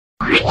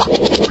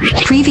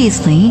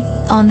Previously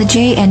on the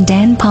Jay and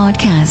Dan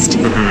podcast.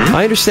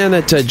 I understand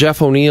that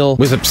Jeff O'Neill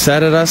was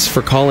upset at us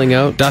for calling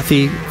out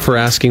Duthie for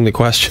asking the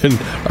question,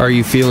 are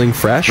you feeling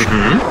fresh?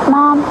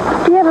 Mom,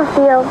 do you ever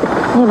feel,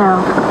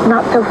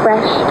 not so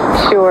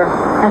fresh? Sure.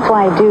 That's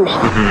why I douche.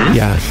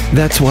 Yeah,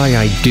 that's why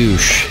I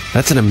douche.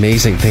 That's an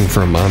amazing thing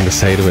for a mom to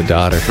say to a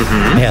daughter.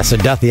 Yeah, so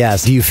Duthie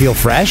asks, do you feel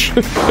fresh?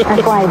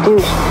 That's why I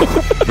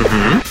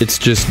douche. It's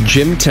just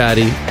Jim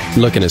Taddy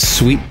looking a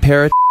sweet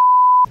parrot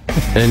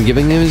and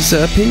giving him his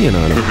opinion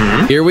on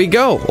it. Here we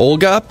go.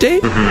 Olga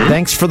update?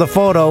 Thanks for the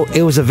photo.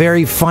 It was a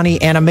very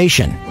funny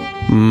animation.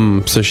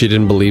 So she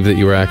didn't believe that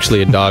you were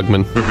actually a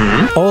dogman.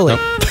 Oli,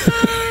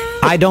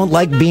 I don't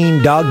like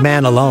being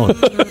dogman alone.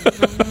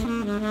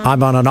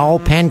 I'm on an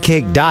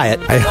all-pancake diet.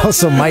 I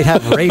also might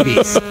have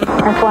rabies.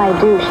 That's why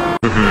I douche.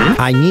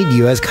 I need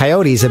you as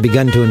coyotes have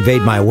begun to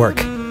invade my work.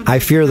 I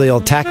fear they'll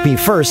attack me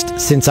first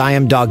since I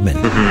am dogman.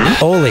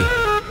 Oli,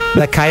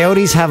 the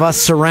coyotes have us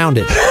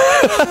surrounded.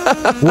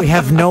 We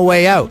have no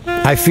way out.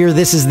 I fear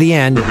this is the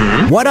end.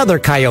 What other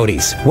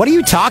coyotes? What are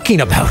you talking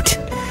about?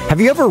 Have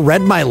you ever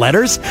read my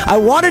letters? I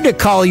wanted to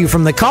call you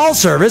from the call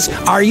service.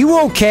 Are you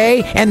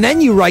okay? And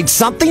then you write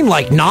something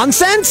like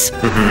nonsense?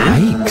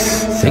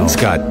 Yikes. Things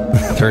got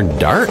turned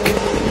dark.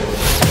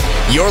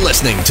 You're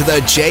listening to the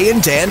Jay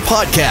and Dan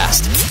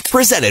podcast,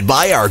 presented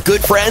by our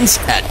good friends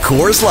at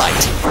Coors Light.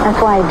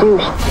 That's why I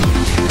douche.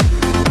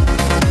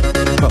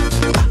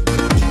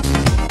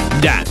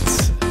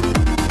 Dance.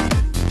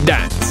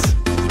 Dance.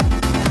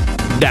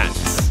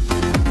 Dance.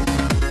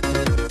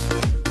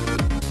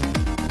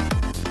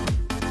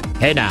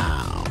 Hey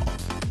now.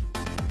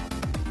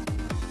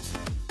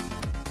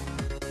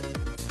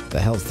 The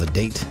hell's the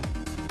date?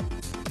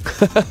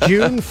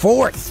 June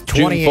 4th,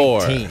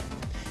 2018.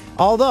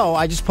 Although,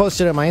 I just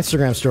posted on my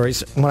Instagram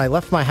stories, when I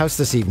left my house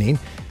this evening,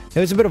 it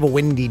was a bit of a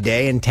windy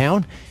day in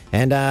town,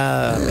 and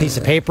a piece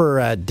of paper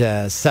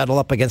had settled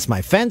up against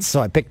my fence,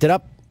 so I picked it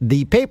up.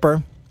 The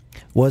paper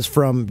was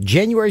from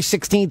January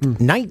 16th,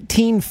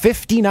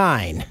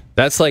 1959.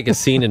 That's like a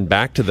scene in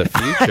Back to the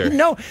Future.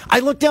 No, I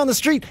looked down the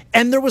street,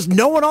 and there was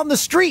no one on the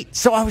street,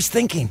 so I was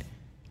thinking.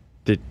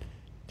 Did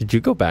you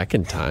go back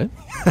in time?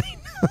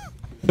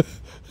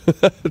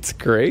 That's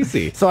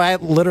crazy. So I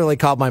literally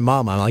called my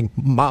mom. I'm like,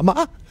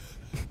 Mama?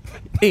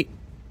 Hey,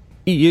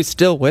 you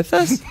still with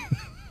us?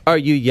 Are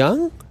you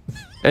young?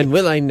 And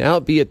will I now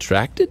be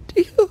attracted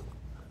to you?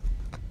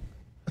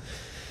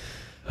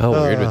 How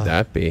weird would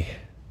that be?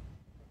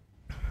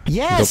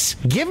 Yes,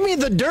 give me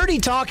the dirty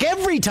talk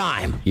every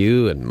time.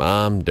 You and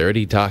Mom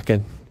dirty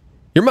talking.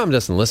 Your mom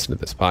doesn't listen to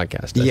this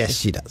podcast, does Yes,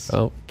 she does.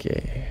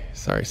 Okay.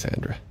 Sorry,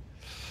 Sandra.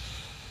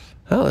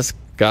 Well, this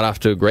got off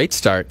to a great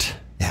start.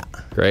 Yeah.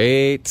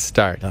 Great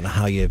start. Don't know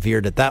how you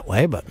veered it that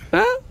way, but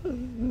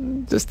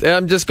I'm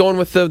just going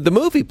with the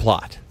movie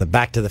plot. the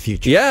Back to the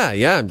Future.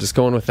 Yeah, I'm just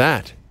going with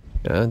that.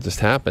 Yeah, it just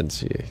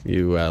happens.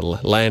 You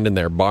land in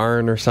their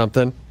barn or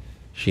something.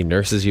 She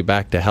nurses you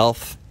back to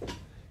health.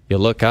 You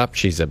look up,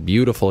 she's a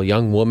beautiful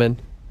young woman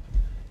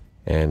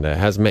and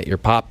hasn't met your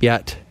pop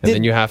yet. And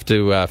then you have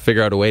to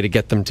figure out a way to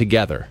get them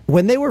together.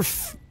 When they were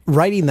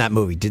writing that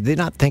movie, did they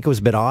not think it was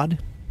a bit odd?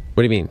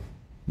 What do you mean?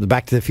 The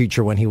Back to the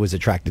Future when he was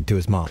attracted to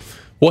his mom.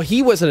 Well,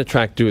 he wasn't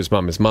attracted to his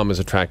mom. His mom was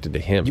attracted to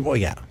him. Well,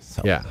 yeah.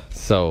 So. Yeah,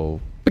 so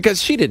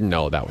because she didn't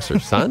know that was her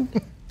son.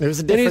 It was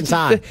a different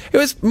time. It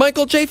was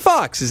Michael J.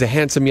 Fox. He's a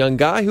handsome young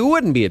guy who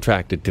wouldn't be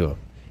attracted to him.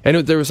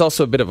 And there was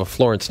also a bit of a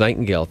Florence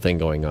Nightingale thing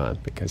going on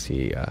because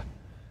he...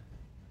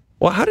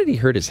 Well, how did he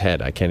hurt his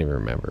head? I can't even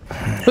remember.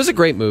 It was a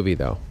great movie,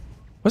 though.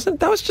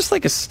 That was just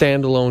like a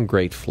standalone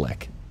great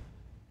flick.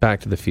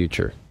 Back to the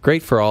Future.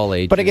 Great for all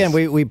ages. But again,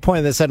 we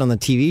pointed this out on the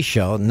TV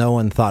show. No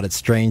one thought it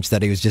strange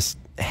that he was just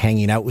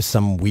hanging out with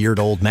some weird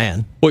old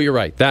man. Well, you're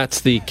right.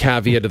 That's the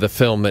caveat of the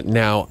film that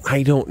now,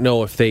 I don't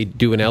know if they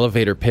do an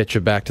elevator pitch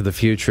of Back to the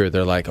Future.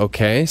 They're like,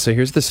 okay, so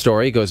here's the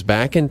story. He goes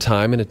back in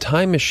time in a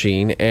time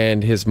machine,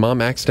 and his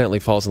mom accidentally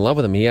falls in love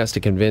with him. He has to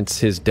convince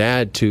his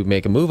dad to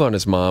make a move on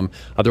his mom,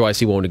 otherwise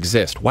he won't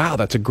exist. Wow,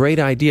 that's a great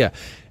idea.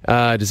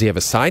 Does he have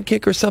a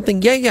sidekick or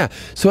something? Yeah.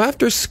 So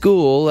after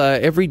school,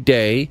 every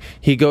day,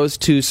 he goes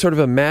to sort of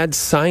a mad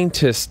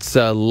scientist's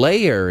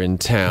lair in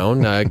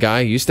town. A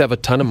guy who used to have a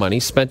ton of money,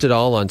 spent it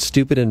all on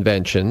stupid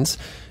inventions.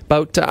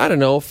 About,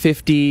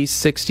 50,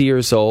 60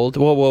 years old.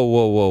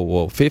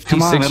 Whoa.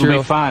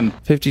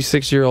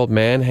 56-year-old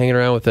man hanging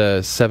around with a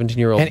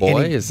 17-year-old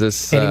boy? And Is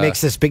this... And he makes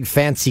this big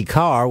fancy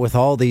car with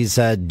all these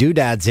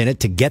doodads in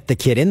it to get the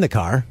kid in the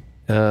car.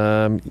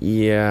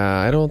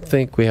 Yeah, I don't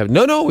think we have...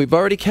 No, we've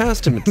already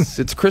cast him.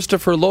 It's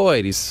Christopher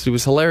Lloyd. He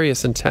was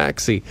hilarious in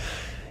Taxi.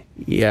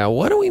 Yeah,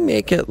 why don't we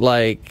make it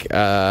like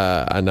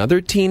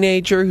another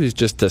teenager who's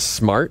just a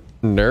smart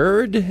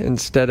nerd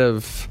instead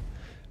of...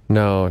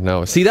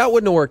 No. See, that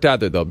wouldn't have worked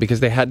either, though, because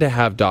they had to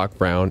have Doc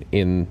Brown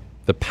in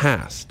the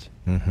past.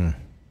 Mm-hmm.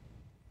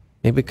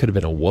 Maybe it could have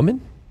been a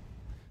woman?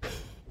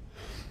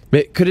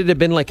 Could it have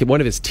been like one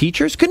of his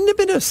teachers? Couldn't it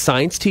have been a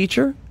science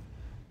teacher?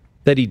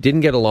 that he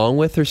didn't get along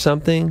with or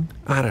something.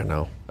 I don't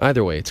know.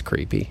 Either way, it's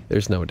creepy.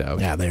 There's no doubt.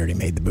 Yeah, they already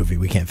made the movie.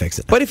 We can't fix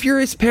it. But if you're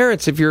his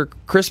parents, if you're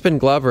Crispin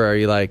Glover, are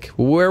you like,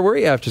 where were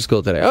you after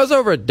school today? I was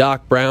over at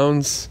Doc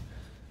Brown's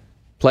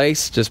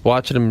place, just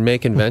watching him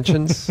make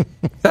inventions. Is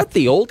that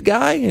the old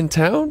guy in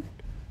town?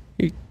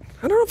 I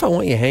don't know if I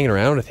want you hanging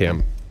around with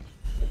him.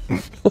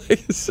 Like,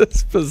 it's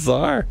just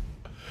bizarre.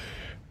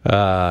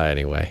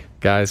 Anyway,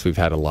 guys, we've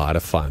had a lot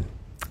of fun.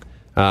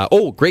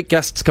 Great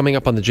guests coming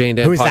up on the Jay and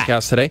Dan Who's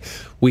podcast today.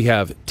 We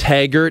have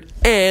Taggart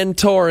and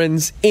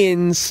Torrens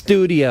in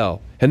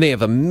studio, and they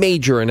have a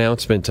major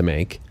announcement to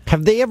make.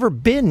 Have they ever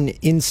been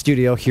in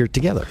studio here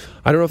together?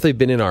 I don't know if they've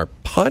been in our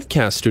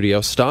podcast studio.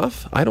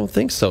 Stoff? I don't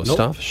think so. Nope.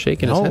 Stoff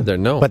shaking his head there.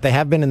 No. But they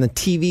have been in the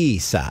TV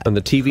side. On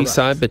the TV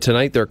side, but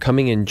tonight they're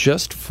coming in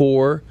just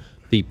for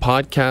the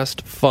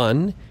podcast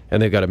fun,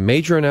 and they've got a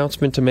major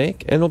announcement to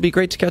make, and it'll be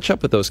great to catch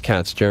up with those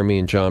cats, Jeremy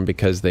and John,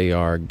 because they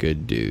are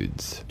good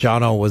dudes.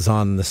 Jono was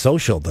on the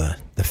social, the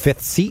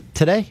fifth seat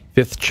today.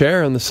 Fifth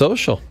chair on the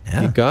social.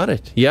 Yeah. You got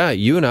it. Yeah,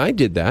 you and I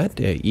did that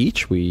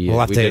each. We'll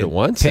have we to did it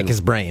once. pick and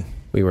his brain.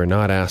 we were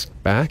not asked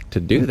back to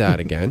do that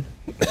again.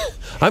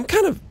 I'm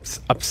kind of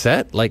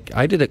upset. Like,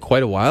 I did it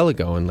quite a while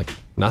ago, and like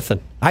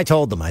nothing. I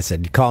told them, I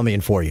said, call me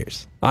in 4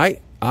 years. I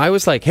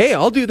was like, hey,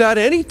 I'll do that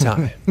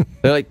anytime.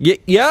 They're like,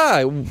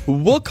 yeah,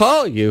 we'll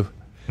call you.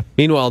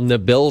 Meanwhile,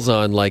 Nabil's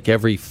on like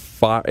every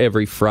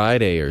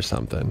Friday or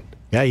something.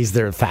 Yeah, he's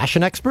their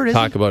fashion expert, is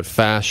Talk he? about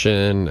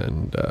fashion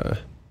and,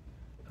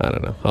 I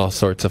don't know, all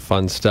sorts of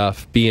fun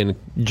stuff. Being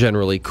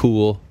generally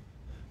cool.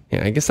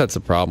 Yeah, I guess that's the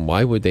problem.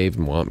 Why would they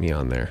even want me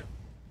on there?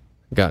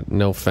 Got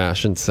no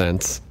fashion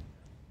sense.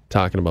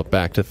 Talking about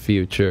Back to the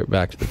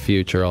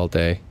Future all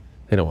day.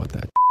 They don't want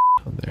that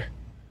on there.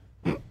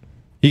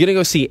 You gonna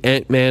go see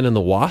Ant-Man and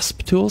the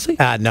Wasp,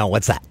 Toolsy? No,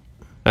 what's that?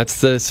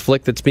 That's this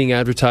flick that's being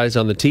advertised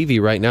on the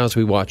TV right now as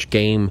we watch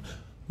game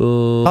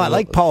I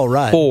like Paul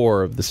Rudd.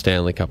 4 of the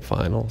Stanley Cup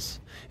Finals.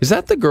 Is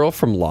that the girl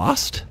from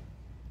Lost?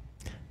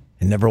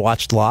 I never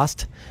watched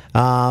Lost.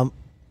 No,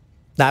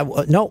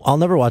 I'll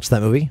never watch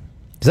that movie.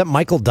 Is that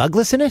Michael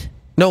Douglas in it?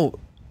 No.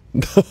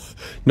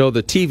 No,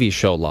 the TV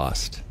show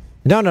Lost.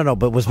 No,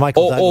 but was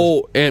Michael Douglas?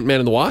 Oh, Ant-Man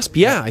and the Wasp?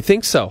 Yeah, I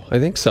think so.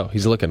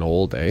 He's looking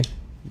old, eh?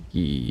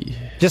 Yeah.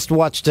 Just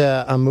watched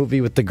a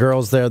movie with the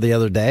girls there the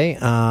other day.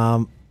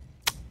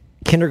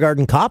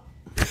 Kindergarten Cop.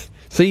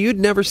 So you'd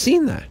never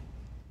seen that?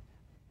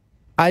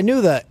 I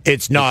knew that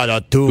it's not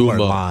a tumor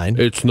line.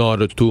 It's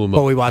not a tumor.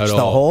 But we watched the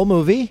whole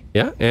movie.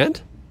 Yeah, and?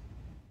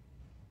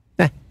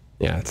 Eh.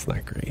 Yeah, it's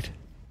not great.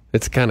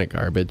 It's kind of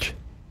garbage.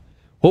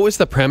 What was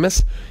the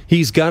premise?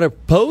 He's got to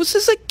pose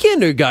as a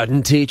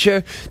kindergarten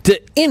teacher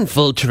to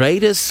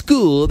infiltrate a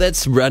school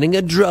that's running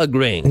a drug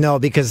ring. No,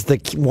 because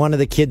one of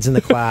the kids in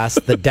the class,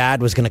 the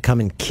dad was going to come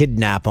and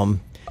kidnap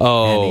him.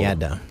 Oh. And he had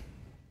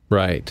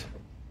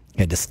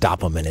to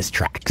stop him in his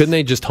tracks. Couldn't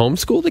they just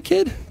homeschool the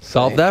kid?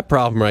 Solve that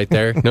problem right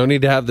there. No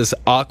need to have this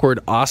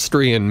awkward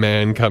Austrian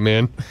man come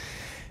in.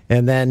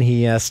 And then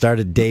he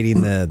started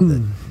dating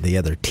the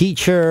other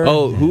teacher.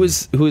 Oh, who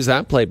is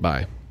that played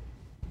by?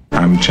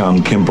 I'm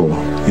John Kimball,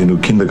 your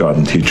new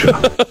kindergarten teacher.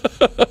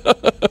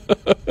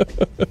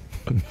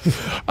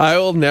 I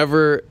will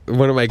never.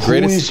 One of my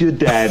greatest. Who is your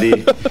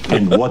daddy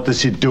and what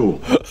does he do?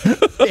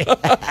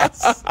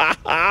 Yes.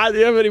 Do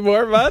you have any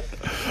more, bud?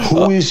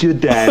 Who is your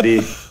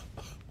daddy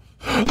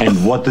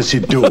and what does he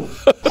do?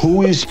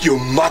 Who is your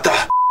mother,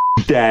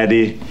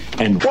 daddy,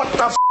 and what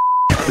the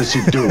does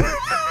he do?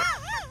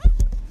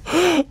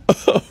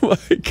 Oh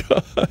my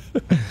God.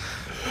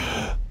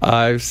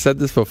 I've said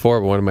this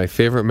before, but one of my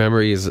favorite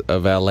memories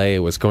of LA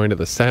was going to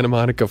the Santa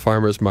Monica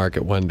Farmers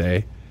Market one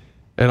day.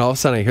 And all of a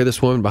sudden I hear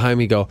this woman behind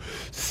me go,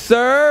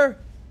 Sir,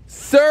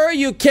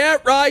 you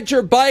can't ride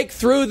your bike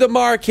through the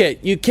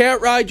market. You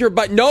can't ride your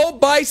bike. No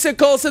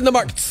bicycles in the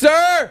market.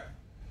 Sir!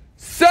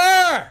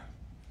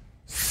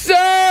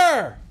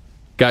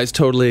 Guy's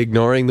totally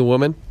ignoring the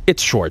woman.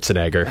 It's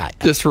Schwarzenegger.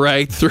 Just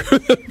right through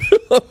the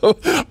middle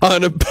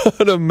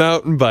on a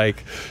mountain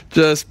bike.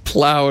 Just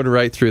plowing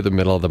right through the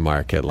middle of the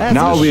market. Like,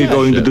 now we're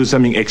going to do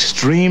something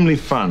extremely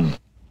fun.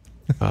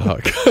 Oh,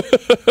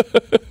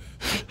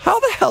 how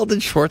the hell did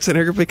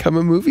Schwarzenegger become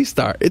a movie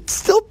star? It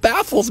still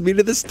baffles me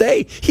to this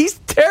day. He's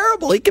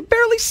terrible. He can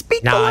barely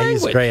speak the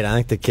language. He's great. I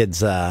think the kid's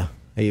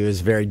he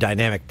was a very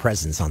dynamic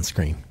presence on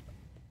screen.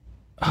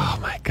 Oh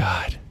my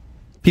God.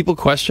 People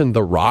questioned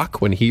The Rock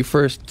when he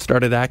first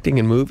started acting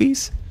in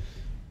movies.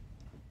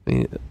 I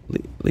mean,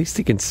 at least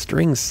he can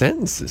string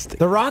sentences.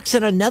 The Rock's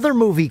in another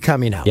movie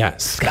coming out. Yeah,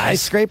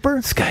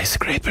 Skyscraper?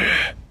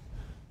 Skyscraper.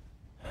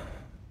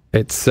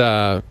 It's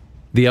the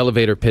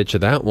elevator pitch of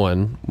that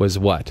one was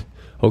what?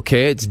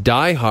 Okay, it's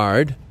Die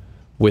Hard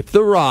with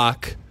The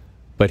Rock,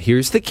 but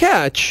here's the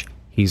catch.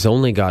 He's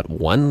only got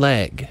one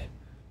leg.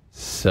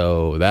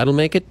 So that'll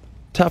make it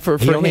tougher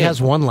for him. He only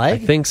has one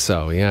leg? I think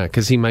so, yeah,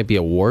 because he might be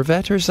a war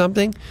vet or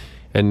something,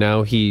 and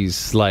now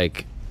he's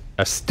like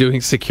doing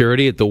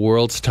security at the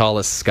world's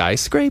tallest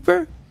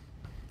skyscraper.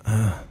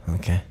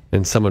 Okay.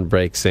 And someone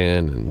breaks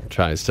in and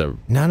tries to...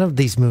 None of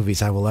these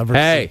movies I will ever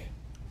see.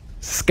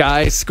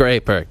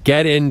 Skyscraper.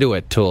 Get into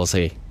it,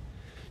 Toolsy.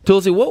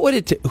 Toolsy, what would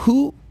it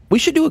we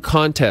should do a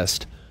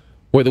contest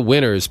where the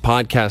winners,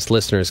 podcast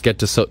listeners, get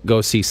to go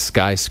see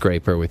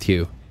Skyscraper with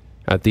you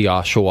at the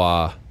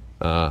Oshawa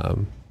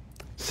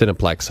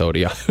Cineplex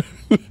Odeon.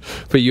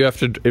 But you have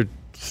to...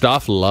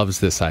 Stoff loves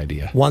this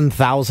idea.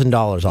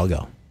 $1,000 I'll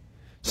go.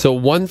 So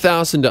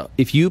 $1,000...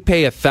 If you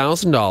pay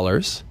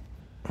 $1,000,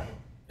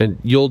 and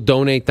you'll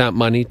donate that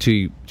money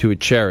to a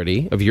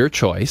charity of your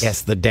choice.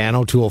 Yes, the Dan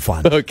O'Toole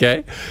Fund.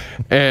 Okay.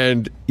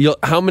 And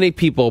how many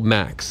people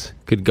max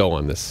could go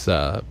on this...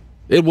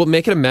 It will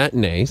make it a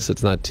matinee, so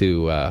it's not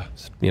too,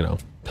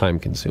 time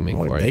consuming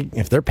for you.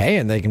 If they're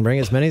paying, they can bring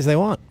as many as they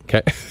want.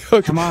 Okay.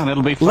 Come on,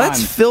 it'll be fun.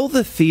 Let's fill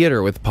the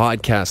theater with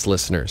podcast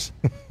listeners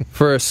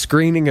for a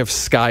screening of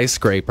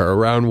Skyscraper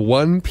around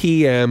 1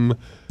 p.m.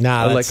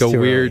 Nah, like that's a too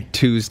weird early.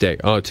 Tuesday.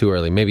 Oh, too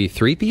early. Maybe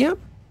 3 p.m.?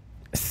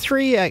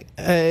 3, I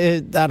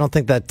don't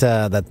think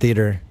that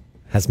theater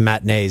has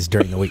matinees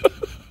during the week.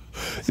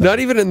 Not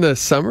even in the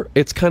summer.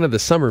 It's kind of the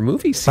summer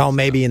movie season. Oh,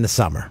 maybe in the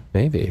summer.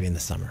 Maybe in the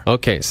summer.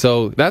 Okay,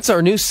 so that's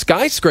our new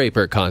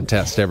Skyscraper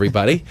contest,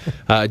 everybody.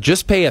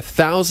 Just pay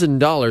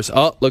 $1,000.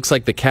 Oh, looks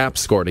like the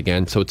Caps scored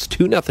again, so it's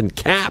 2-0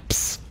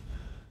 Caps.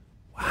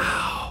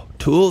 Wow.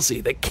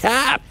 Toolsy, the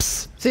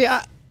Caps. See,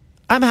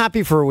 I'm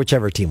happy for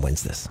whichever team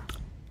wins this.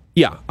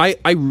 Yeah,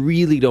 I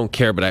really don't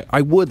care, but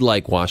I would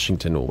like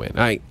Washington to win.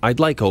 I'd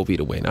like Ovi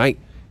to win.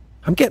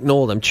 I'm getting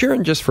old. I'm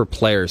cheering just for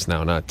players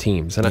now, not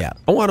teams. And Yeah.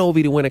 I want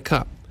Ovi to win a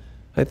cup.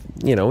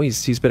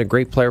 He's been a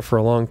great player for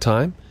a long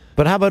time.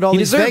 But how about all He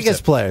these deserves Vegas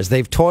it. players?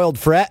 They've toiled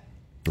for it.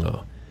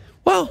 Oh.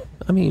 Well,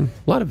 I mean,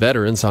 a lot of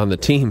veterans on the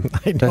team.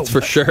 I know, That's for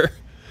but- sure.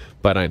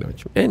 But I know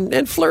what you mean.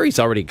 And Fleury's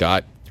already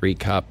got 3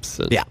 cups.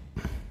 And Yeah,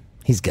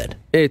 he's good.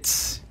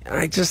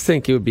 I just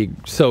think it would be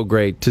so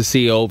great to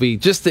see Ovi.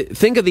 Just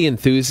think of the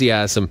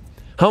enthusiasm.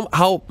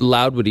 How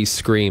loud would he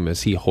scream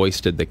as he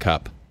hoisted the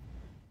cup?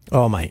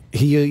 Oh my,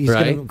 he's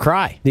Right? going to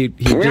cry. He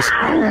just...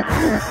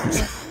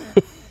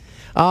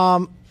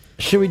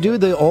 Should we do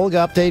the Olga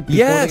update before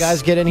Yes, the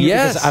guys get in here?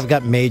 yes. Because I've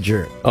got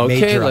major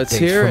Okay, let's updates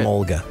hear from it.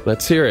 Olga.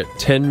 Let's hear it.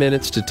 10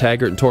 minutes to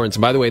Taggart and Torrance.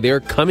 And by the way, they're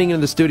coming into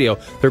the studio.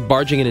 They're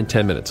barging in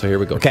 10 minutes. So here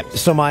we go. Okay,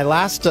 so my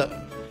last,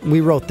 we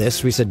wrote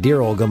this. We said,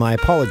 Dear Olga, my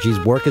apologies.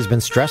 Work has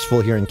been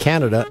stressful here in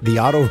Canada. The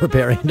auto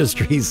repair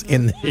industry's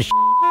in the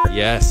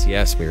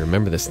Yes, we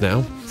remember this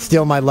now.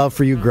 Still, my love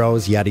for you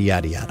grows, yada,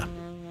 yada, yada.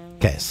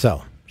 Okay,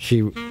 so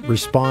she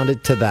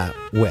responded to that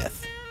with,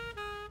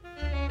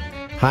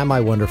 Hi,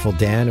 my wonderful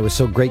Dan. It was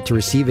so great to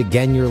receive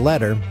again your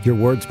letter. Your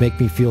words make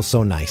me feel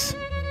so nice.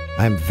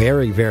 I'm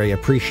very, very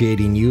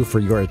appreciating you for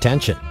your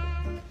attention.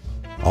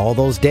 All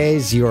those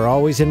days you are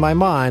always in my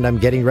mind. I'm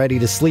getting ready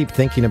to sleep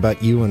thinking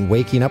about you and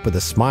waking up with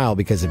a smile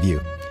because of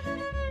you.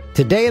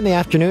 Today in the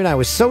afternoon, I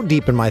was so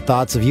deep in my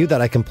thoughts of you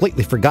that I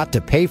completely forgot to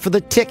pay for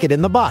the ticket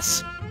in the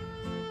bus.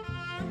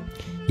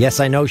 Yes,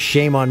 I know,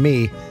 shame on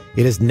me.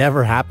 It has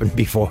never happened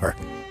before.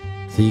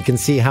 So you can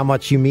see how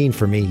much you mean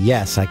for me.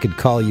 Yes, I could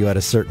call you at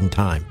a certain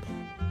time.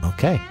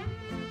 Okay,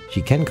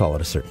 she can call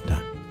at a certain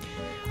time.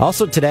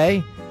 Also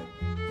today,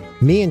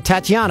 me and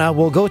Tatiana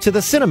will go to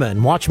the cinema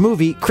and watch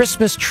movie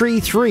Christmas Tree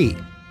 3.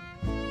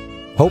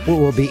 Hope it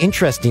will be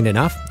interesting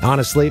enough.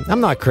 Honestly,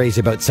 I'm not crazy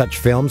about such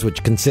films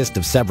which consist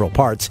of several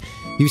parts.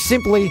 You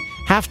simply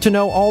have to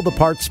know all the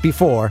parts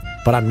before,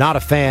 but I'm not a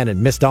fan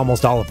and missed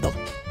almost all of them.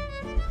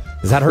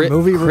 Is that her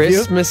movie review?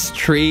 Christmas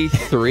Tree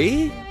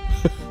 3?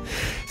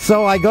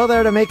 So I go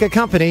there to make a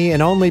company,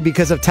 and only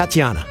because of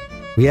Tatiana.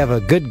 We have a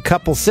good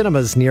couple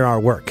cinemas near our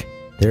work.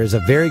 There is a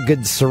very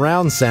good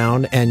surround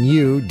sound, and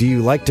do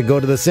you like to go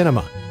to the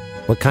cinema?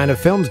 What kind of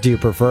films do you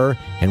prefer,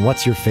 and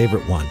what's your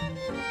favorite one?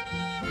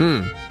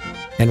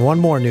 And one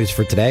more news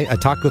for today. I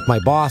talked with my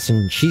boss,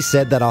 and she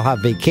said that I'll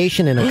have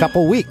vacation in a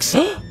couple weeks.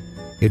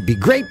 It'd be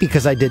great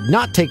because I did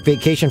not take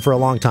vacation for a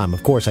long time.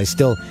 Of course, I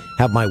still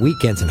have my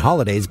weekends and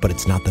holidays, but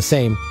it's not the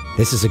same.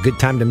 This is a good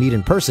time to meet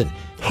in person.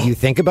 Do you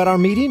think about our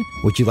meeting?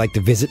 Would you like to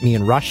visit me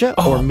in Russia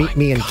or meet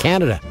me in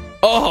Canada?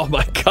 Oh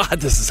my God,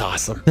 this is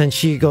awesome. Then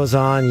she goes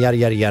on, yada,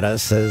 yada, yada,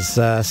 says,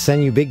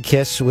 send you big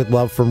kiss with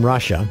love from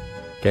Russia.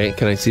 Okay,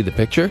 can I see the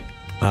picture?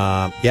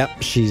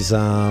 Yep, she's,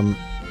 there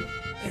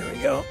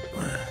we go.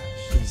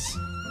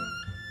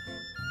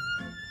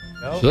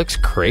 She looks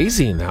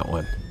crazy in that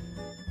one.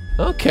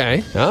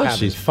 Okay. Oh, Having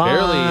she's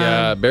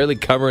fun. barely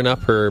covering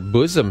up her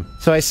bosom.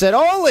 So I said,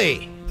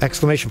 Oli!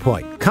 Exclamation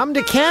point. Come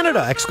to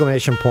Canada!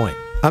 Exclamation point.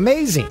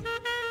 Amazing.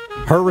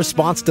 Her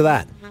response to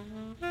that.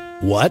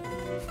 What?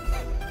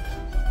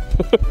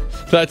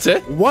 That's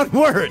it? One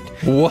word.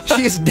 What?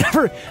 She's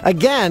never,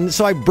 again,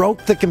 so I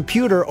broke the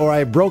computer or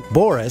I broke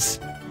Boris,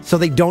 so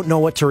they don't know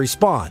what to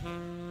respond.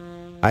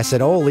 I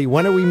said, Oli,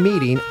 when are we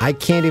meeting? I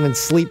can't even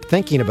sleep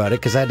thinking about it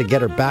because I had to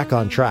get her back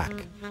on track.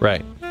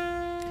 Right.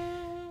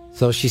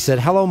 So she said,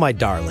 hello, my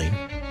darling.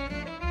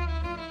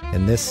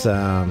 And this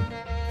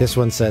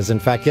one says, in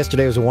fact,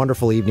 yesterday was a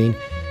wonderful evening.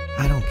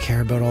 I don't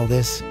care about all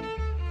this.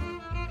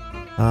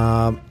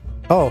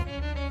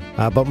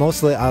 But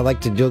mostly I like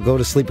to go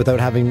to sleep without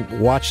having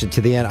watched it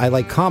to the end. I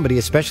like comedy,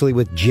 especially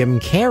with Jim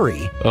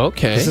Carrey.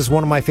 Okay. This is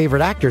one of my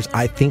favorite actors.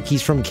 I think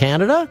he's from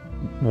Canada.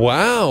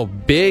 Wow.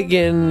 Big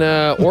in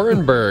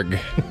Orenburg.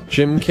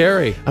 Jim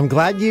Carrey. I'm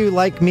glad you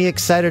like me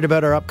excited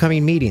about our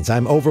upcoming meetings.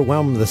 I'm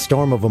overwhelmed with a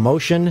storm of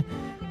emotion.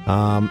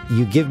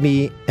 You give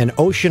me an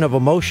ocean of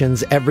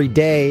emotions every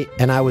day,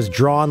 and I was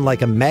drawn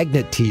like a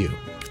magnet to you.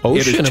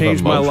 Ocean It has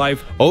changed my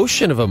life.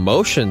 Ocean of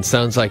Emotion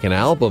sounds like an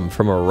album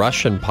from a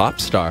Russian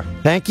pop star.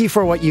 Thank you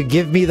for what you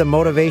give me the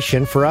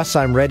motivation. For us,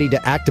 I'm ready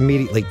to act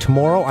immediately.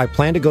 Tomorrow, I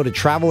plan to go to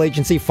travel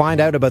agency,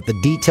 find out about the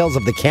details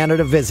of the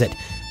Canada visit.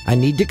 I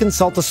need to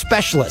consult a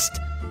specialist.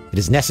 It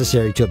is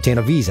necessary to obtain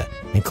a visa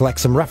and collect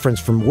some reference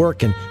from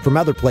work and from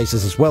other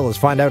places, as well as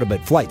find out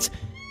about flights.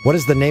 What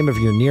is the name of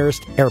your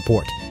nearest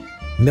airport?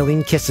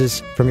 Million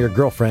kisses from your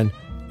girlfriend,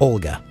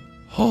 Olga.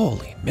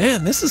 Holy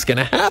man, this is going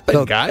to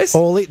happen, guys.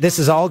 Oli, this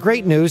is all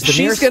great news.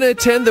 She's going to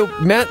attend the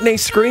matinee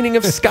screening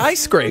of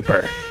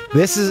Skyscraper.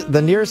 This is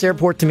the nearest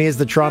airport to me is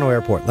the Toronto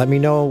airport. Let me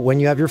know when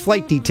you have your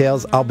flight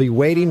details. I'll be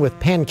waiting with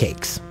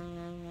pancakes.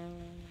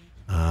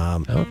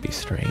 That would be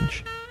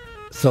strange.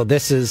 So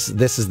this is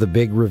the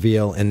big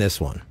reveal in this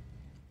one.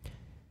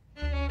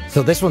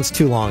 So this one's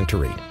too long to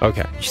read.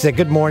 Okay. She said,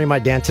 "Good morning, my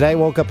Dan. Today I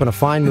woke up in a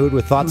fine mood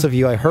with thoughts of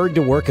you. I heard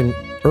to work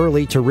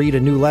early to read a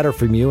new letter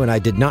from you, and I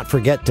did not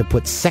forget to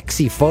put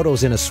sexy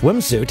photos in a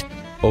swimsuit.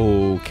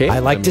 Okay. I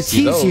like to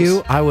tease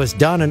you. I was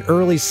done in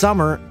early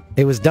summer.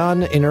 It was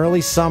done in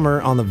early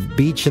summer on the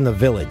beach in the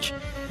village."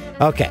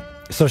 Okay.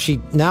 So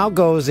she now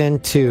goes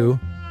into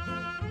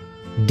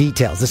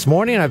details. "This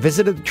morning I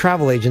visited the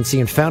travel agency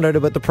and found out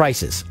about the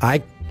prices.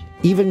 I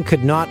even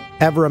could not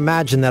ever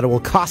imagine that it will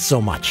cost so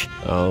much.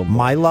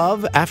 My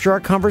love, after our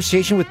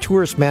conversation with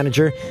tourist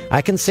manager,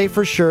 I can say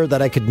for sure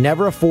that I could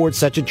never afford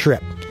such a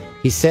trip.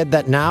 He said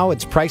that now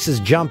its prices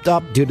jumped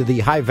up due to the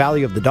high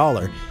value of the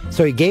dollar.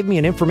 So he gave me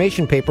an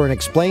information paper and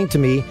explained to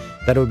me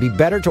that it would be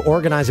better to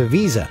organize a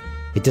visa.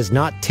 It does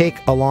not take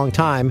a long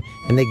time,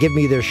 and they give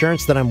me the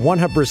assurance that I'm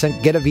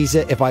 100% get a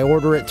visa if I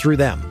order it through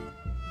them.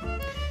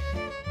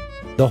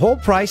 The whole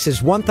price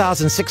is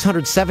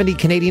 1,670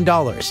 Canadian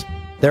dollars.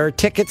 There are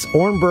tickets,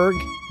 Orenburg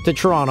to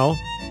Toronto.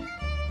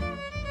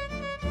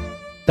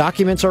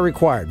 Documents are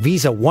required.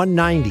 Visa,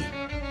 $190.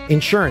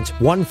 Insurance,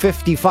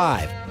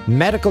 $155.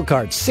 Medical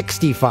card,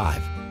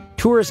 $65.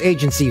 Tourist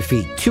agency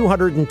fee,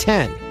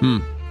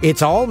 $210.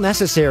 It's all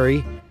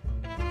necessary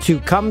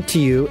to come to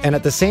you, and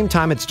at the same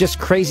time, it's just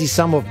crazy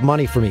sum of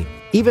money for me.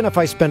 Even if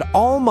I spend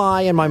all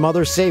my and my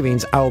mother's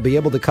savings, I will be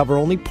able to cover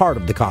only part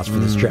of the cost for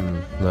this trip.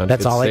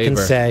 That's all I can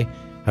say.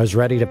 I was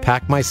ready to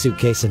pack my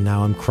suitcase, and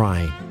now I'm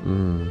crying."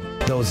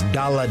 Those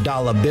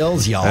dollar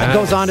bills, y'all. It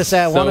goes on to say,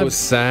 "I want to." So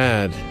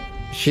sad.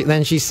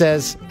 Then she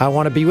says, "I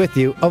want to be with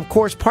you. Of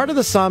course, part of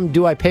the sum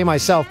do I pay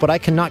myself, but I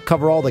cannot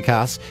cover all the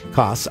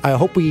costs. I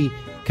hope we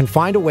can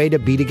find a way to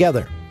be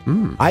together.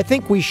 I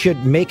think we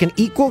should make an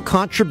equal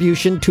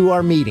contribution to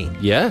our meeting."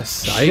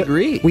 Yes, I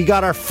agree. We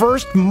got our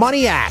first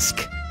money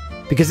ask.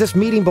 Because this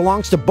meeting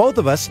belongs to both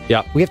of us,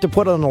 Yep. We have to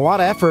put in a lot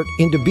of effort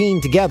into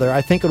being together.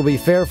 I think it'll be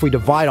fair if we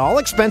divide all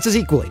expenses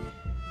equally.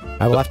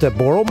 I will have to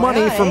borrow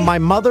money from my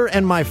mother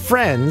and my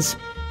friends,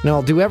 and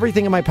I'll do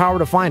everything in my power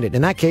to find it.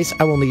 In that case,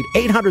 I will need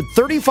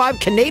 835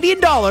 Canadian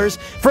dollars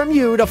from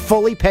you to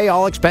fully pay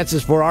all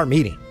expenses for our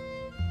meeting."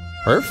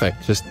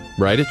 Perfect. Just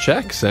write a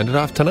check. Send it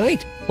off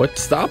tonight.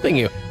 What's stopping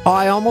you? Oh,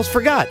 I almost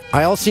forgot.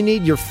 I also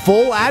need your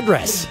full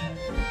address.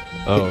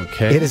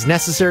 Okay. It is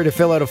necessary to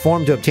fill out a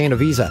form to obtain a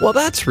visa. Well,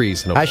 that's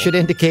reasonable. I should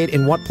indicate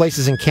in what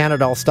places in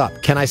Canada I'll stop.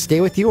 Can I stay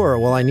with you, or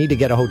will I need to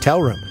get a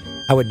hotel room?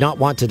 I would not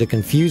want to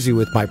confuse you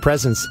with my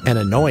presence and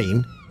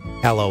annoying.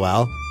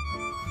 LOL.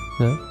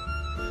 Huh?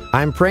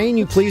 I'm praying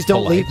you please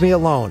don't Polite. leave me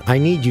alone. I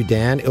need you,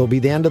 Dan. It will be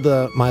the end of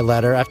my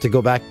letter. I have to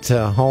go back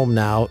to home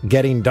now.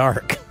 Getting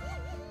dark.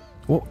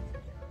 Well,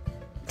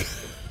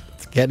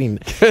 it's getting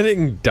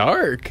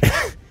dark.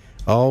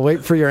 I'll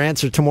wait for your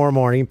answer tomorrow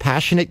morning.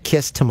 Passionate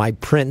kiss to my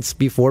prince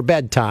before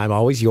bedtime.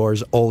 Always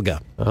yours,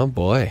 Olga. Oh,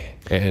 boy.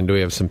 And do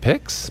we have some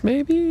pics,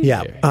 maybe?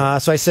 Yeah.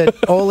 So I said,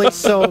 Oli,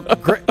 so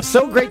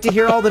great to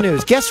hear all the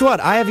news. Guess what?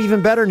 I have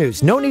even better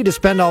news. No need to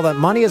spend all that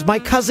money, as my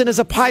cousin is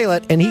a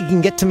pilot, and he can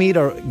get me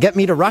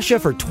to Russia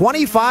for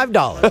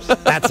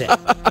 $25. That's it.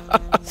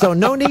 So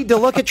no need to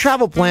look at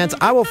travel plans.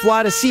 I will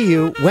fly to see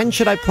you. When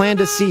should I plan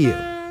to see you?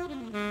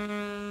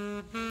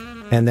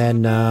 And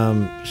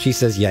then she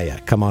says, yeah,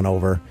 come on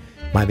over.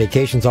 My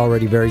vacation's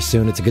already very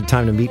soon. It's a good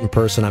time to meet in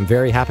person. I'm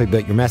very happy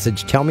about your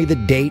message. Tell me the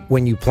date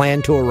when you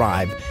plan to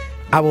arrive.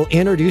 I will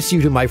introduce you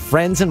to my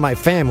friends and my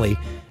family.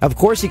 Of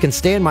course, you can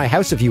stay in my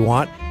house if you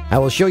want. I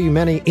will show you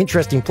many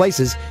interesting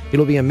places.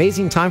 It'll be an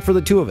amazing time for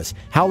the two of us.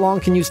 How long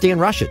can you stay in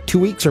Russia? 2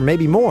 weeks or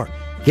maybe more?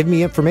 Give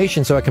me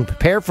information so I can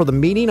prepare for the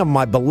meeting of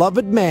my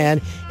beloved man.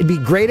 It'd be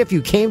great if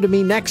you came to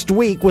me next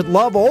week. With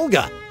love,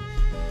 Olga.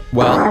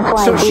 Well,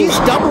 So she's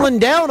doubling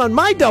down on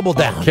my double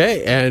down.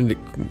 okay. And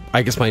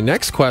I guess my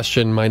next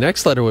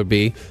letter would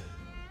be,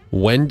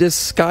 when does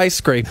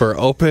Skyscraper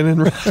open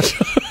in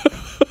Russia?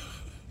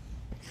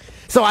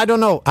 So I don't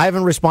know. I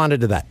haven't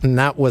responded to that. And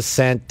that was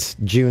sent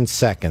June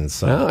 2nd.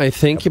 So. Well, I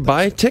think you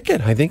buy a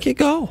ticket. I think you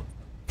go.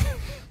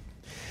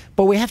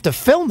 But we have to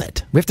film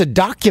it. We have to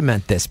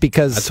document this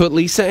because... That's what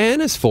Lisa Ann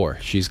is for.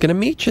 She's going to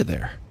meet you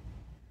there.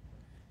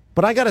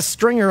 But I got to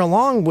string her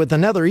along with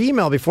another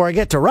email before I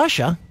get to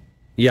Russia.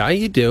 Yeah,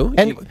 you do.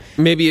 And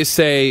maybe you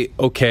say,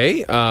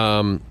 okay,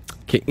 obviously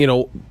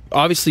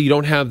you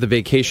don't have the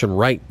vacation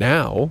right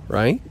now,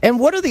 right?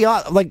 And what are the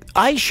odds? Like,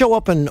 I show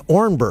up in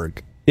Orenburg.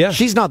 Yeah.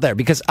 She's not there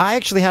because I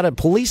actually had a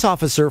police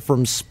officer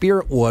from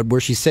Spiritwood where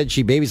she said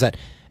she babysat.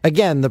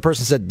 Again, the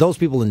person said those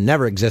people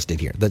never existed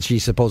here that she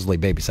supposedly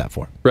babysat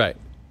for. Right.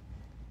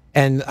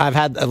 And I've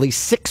had at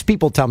least 6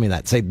 people tell me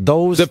that. Say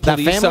those... The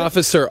police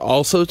officer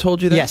also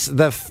told you that?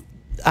 Yes.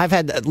 I've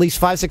had at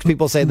least 5-6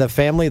 people say the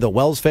family, the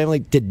Wells family,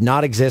 did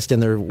not exist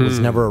and there was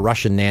never a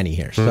Russian nanny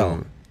here.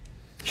 So,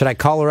 should I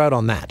call her out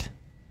on that?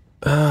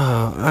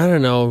 I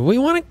don't know.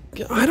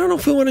 I don't know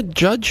if we want to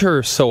judge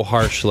her so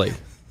harshly.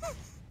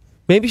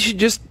 Maybe she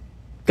just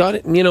got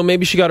it.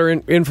 Maybe she got her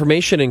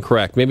information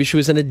incorrect. Maybe she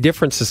was in a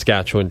different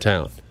Saskatchewan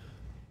town,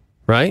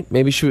 right?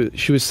 Maybe she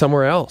was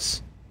somewhere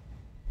else.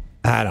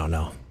 I don't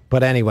know.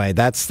 But anyway,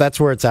 that's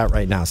where it's at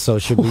right now. So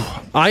should we?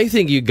 I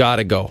think you got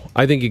to go.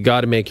 I think you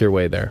got to make your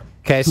way there.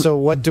 Okay. So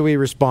what do we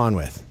respond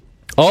with?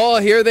 Oh,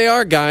 here they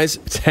are, guys.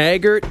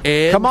 Taggart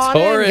and Come on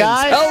Torrance. in,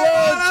 guys.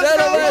 Hello,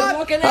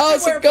 gentlemen.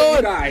 How's it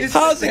going?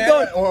 How's it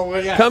going?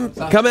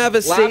 Come have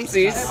a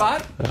seat.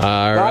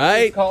 All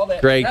right.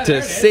 Great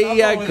to see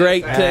you.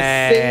 Great to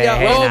see you.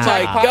 Oh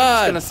my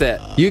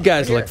God. You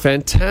guys look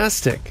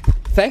fantastic.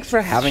 Thanks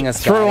for having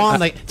us. Throw on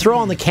the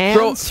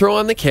cans. Throw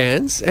on the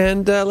cans,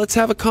 and let's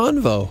have a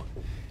convo.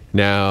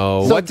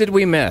 Now, what did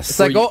we miss?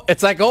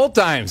 It's like old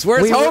times.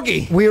 Where's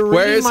Hoagie? We were reading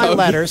Where's my Hoagie?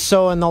 letters.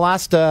 So in the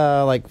last 3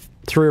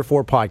 or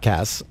 4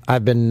 podcasts,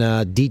 I've been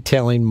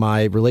detailing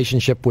my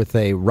relationship with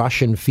a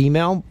Russian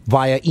female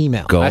via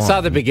email. I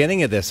saw the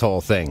beginning of this whole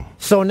thing.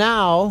 So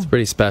now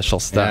pretty special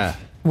stuff.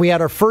 we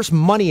had our first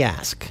money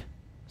ask.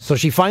 So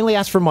she finally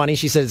asked for money.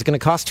 She said, it's going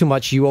to cost too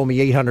much. You owe me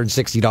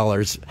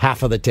 $860,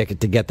 half of the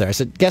ticket to get there. I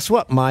said, guess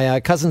what? My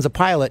cousin's a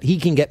pilot. He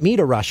can get me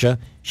to Russia.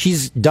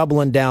 She's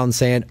doubling down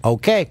saying,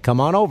 okay,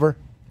 come on over.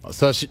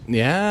 So Is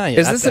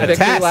this a victory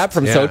test. lap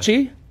from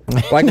Sochi?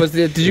 Like,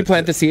 did you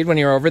plant the seed when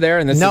you were over there?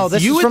 And this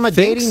This is from a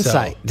think dating so.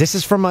 site. This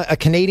is from a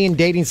Canadian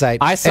dating site.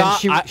 I saw.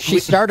 And she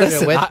started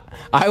it with...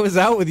 I was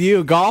out with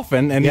you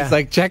golfing, and Yeah. he's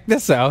like, "Check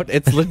this out.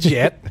 It's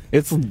legit.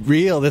 It's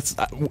real.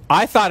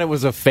 I thought it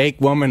was a fake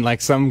woman,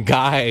 like some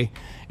guy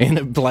in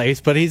a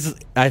place, but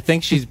I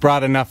think she's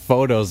brought enough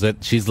photos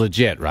that she's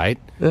legit, right?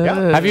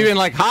 Yeah. Have you been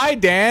like, "Hi,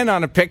 Dan,"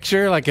 on a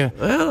picture,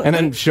 and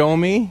then show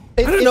me?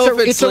 I don't know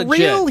if it's a legit.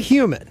 real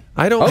human.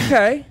 I don't.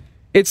 Okay.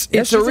 It's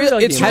she's a a real. real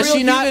It's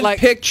human. real human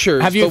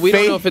pictures, Have you but we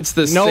don't know if it's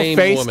the same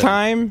woman.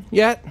 FaceTime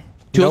yet?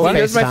 No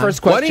Here's my FaceTime.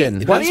 first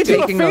question. Why do you do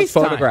a taking those FaceTime?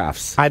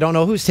 photographs? I don't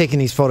know who's taking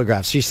these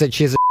photographs. She said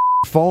she has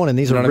a phone, and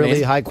these You know are what I really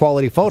mean?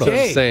 high-quality photos.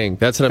 Okay.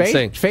 That's what I'm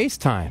saying.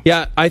 FaceTime.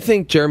 Yeah, I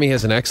think Jeremy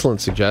has an excellent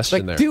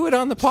suggestion there. Do it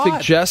on the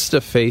pod. Suggest a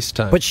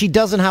FaceTime. But she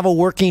doesn't have a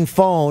working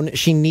phone.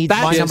 She needs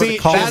That my number to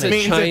call that It's a me.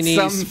 means it's Chinese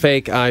some-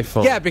 fake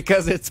iPhone. Yeah,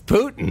 because it's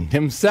Putin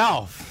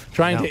himself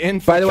trying to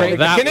infiltrate By the way, the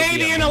That would be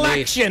Canadian amazing.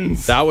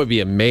 elections. That would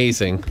be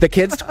amazing. The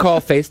kids call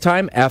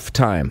FaceTime F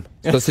time.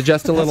 So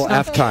suggest a little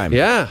F time.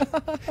 Yeah.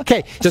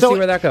 Okay, Just so see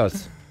where that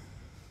goes.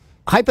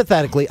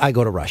 hypothetically, I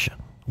go to Russia.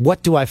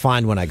 What do I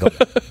find when I go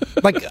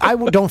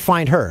there? Don't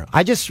find her.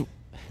 I just...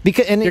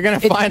 Because You're going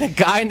to find a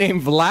guy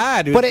named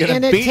Vlad who's but it- going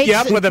and to it beat you takes-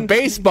 up with a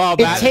baseball it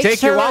bat and takes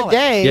take your her a wallet.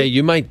 day. Yeah,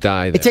 you might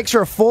die there. It takes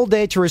her a full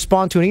day to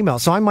respond to an email.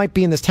 So I might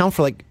be in this town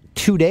for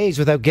 2 days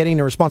without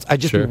getting a response.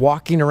 I'd just be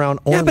walking around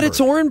Orenburg. Yeah, but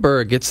it's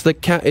Orenburg. It's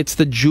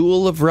the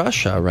jewel of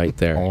Russia right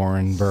there.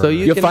 Orenburg. So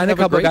You'll can find a have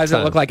couple of great guys time.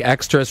 that look like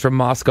extras from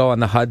Moscow on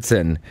the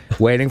Hudson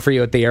waiting for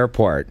you at the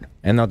airport.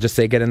 And they'll just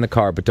say, get in the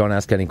car, but don't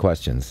ask any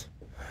questions.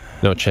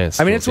 No chance.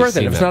 I mean, We'll it's be worth it.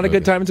 seeing If it's that not a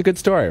good movie. time, it's a good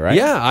story, right?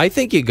 Yeah, I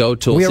think you go,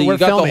 Tulsi. We're You got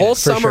the filming whole it, for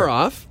summer sure.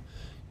 off.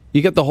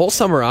 You get the whole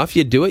summer off.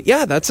 You do it.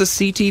 Yeah, that's a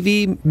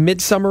CTV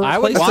midsummer I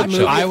would replacement watch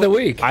movie. movie of the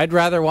week. I'd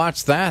rather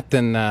watch that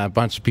than a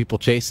bunch of people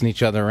chasing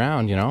each other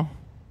around, you know?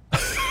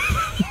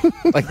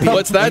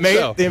 What's that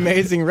show? The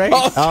Amazing Race.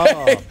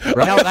 Oh,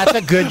 no, that's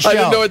a good show. I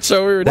didn't know what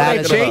show we were That talking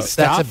is- about. Chase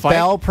That's a stuff.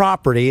 Bell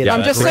property. Yeah,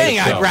 I'm that's just a great saying,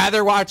 show. I'd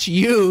rather watch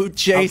you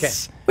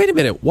chase Wait a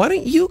minute. Why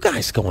don't you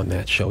guys go on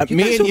that show? me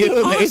guys and would be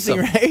you, Amazing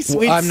awesome.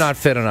 Race. I'm not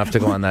fit enough to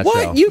go on that show.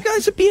 What? You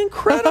guys would be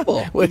incredible.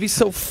 It'd be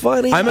so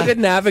funny. I'm a good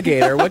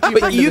navigator. What do you But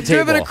bring to you've the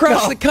table? driven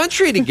across the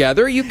country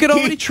together. You could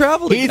already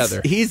travel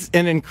together. He's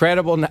an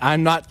incredible.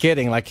 I'm not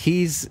kidding.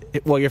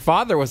 Your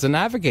father was a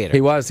navigator.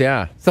 He was,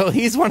 yeah. So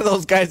he's one of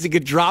those guys you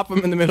could drop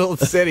him in the middle of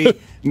the city,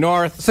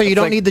 north. So you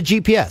don't need the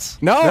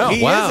GPS. No,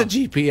 he wow. is a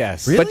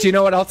GPS. But do you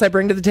know what else I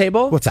bring to the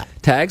table? What's that?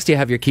 Tags. Do you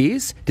have your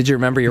keys? Did you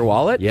remember your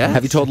wallet? Yes.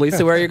 Have you told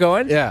Lisa where you're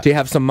going? Yeah. Do you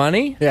have some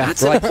money? Yeah.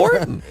 That's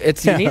important.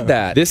 You need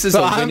that. This is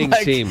So a I'm winning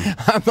like, team.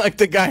 I'm like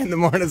the guy in the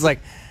morning is like,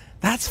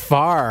 That's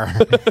far.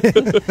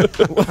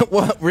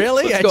 What,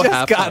 really? Let's I go just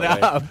half got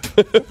that up.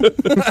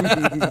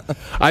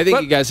 I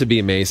think you guys would be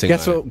amazing. on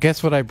it.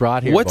 Guess what I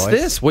brought here, What's boys?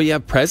 this? Well, you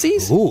have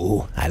Prezzies?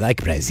 Ooh, I like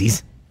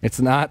prezzies. It's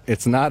not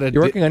a...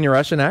 You're working on your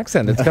Russian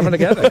accent. It's coming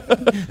together.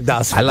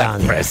 I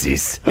like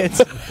prezzies.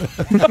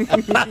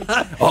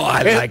 Oh,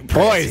 I like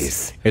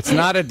Boys, it's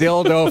not a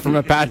dildo from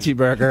Apache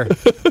Burger,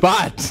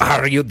 but...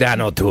 Are you Dan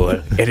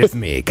O'Toole? It is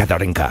me,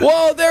 Katarinka.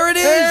 Whoa, there it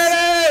is!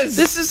 There it is!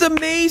 This is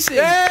amazing.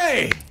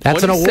 Hey!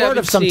 That's an award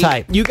of some 2017.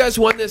 type. You guys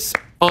won this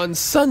on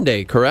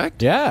Sunday,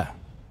 correct? Yeah.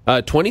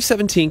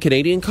 2017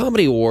 Canadian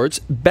Comedy Awards,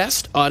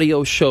 Best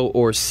Audio Show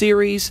or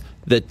Series,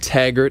 the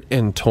Taggart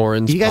and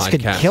Torrens You guys podcast.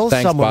 could kill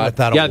Thanks, someone bud. with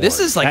that Yeah, award. this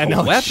is like I a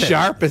know, weapon.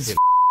 sharp as...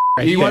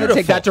 You want to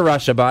take that to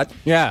Russia, bud?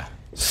 Yeah.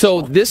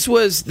 So this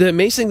was the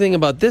amazing thing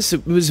about this.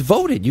 It was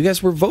voted. You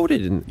guys were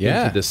voted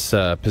into this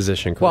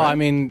position, correct? Well, I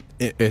mean...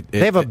 They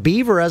have a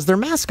beaver as their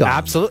mascot.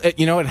 Absolutely.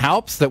 You know, it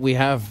helps that we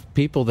have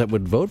people that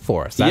would vote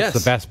for us. That's Yes.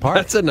 the best part.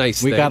 That's a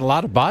nice We thing. got a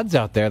lot of buds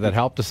out there that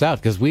helped us out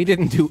because we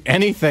didn't do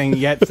anything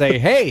yet say,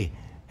 hey,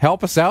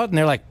 help us out. And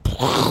they're like,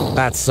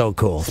 That's so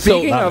cool.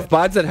 Speaking of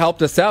buds that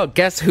helped us out,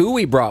 guess who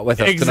we brought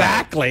with us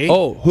exactly. tonight?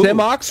 Oh, who?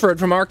 Tim Oxford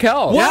from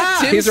Arkell.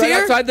 What? Tim's He's right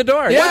here? outside the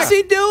door. What's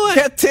he doing?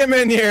 Get Tim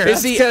in here.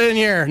 Is he- Get in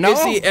here? No.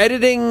 Is he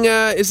editing? He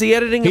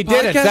a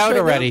did. It's podcast out right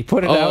already. now?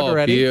 Put it Oh, out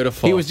already.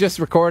 Beautiful. He was just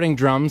recording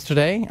drums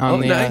today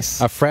on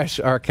nice. a fresh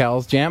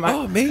Arkell's jam.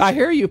 Oh, amazing. I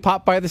hear you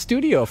pop by the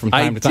studio from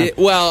time I to time. did.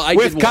 Well, I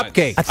with did once.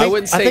 cupcakes. I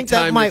wouldn't I say think that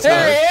time. might to time.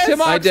 work. There he is.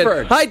 Tim I did.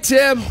 Oxford. Hi,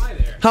 Tim.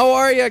 How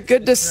are you?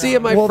 Good to see you,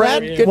 my Well,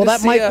 friend. that- Good well, to that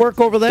see might ya. work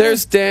over there.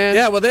 There's Dan.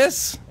 Yeah, well,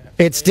 this.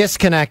 It's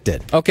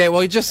disconnected. Okay,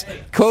 well, you just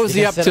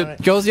cozy up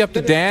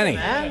to Danny.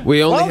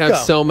 We only have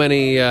Welcome. so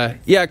many.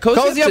 Cozy up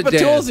to with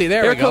Dan. Toolsy.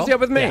 There we go. Cozy up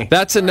with me.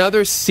 That's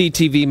another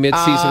CTV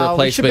mid-season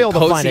We should be replacement. able to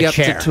Cozy find a up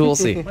chair. to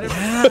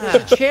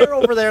Toolsy. Chair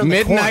over there in the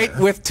Midnight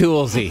corner. with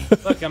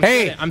Toolsy. Look, I'm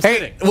hey, sitting. I'm hey,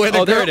 sitting. where the,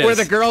 Oh, there it where is.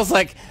 the girl's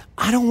like,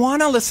 I don't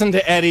want to listen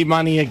to Eddie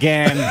Money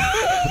again.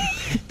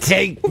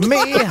 Take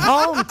me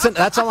home.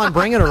 That's all I'm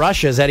bringing to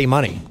Russia is Eddie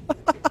Money.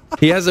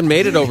 He hasn't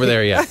made it over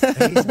there yet.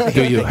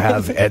 Do you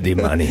have Eddie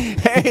Money?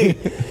 Hey,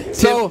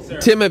 so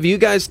Tim, have you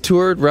guys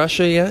toured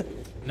Russia yet?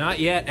 Not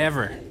yet,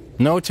 ever.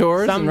 no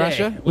tours Someday. in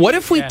Russia? What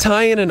if we Yeah.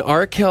 tie in an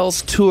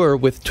Arkell's tour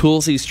with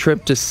Toolsy's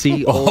trip to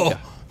see Olga?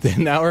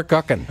 Then now we're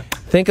cooking.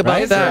 Think about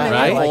Right? that, I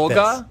right? like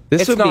Olga?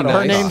 This It's would be not nice.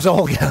 Her name's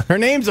Olga. Her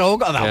name's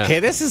Olga. Yeah. Okay,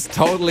 this is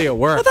totally a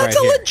work Well, that's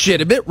right a here.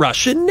 legitimate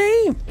Russian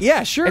name.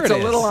 Yeah, sure It's it a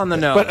is. little on the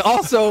nose. But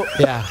also,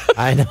 Yeah,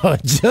 I know.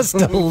 Just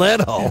a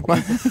little.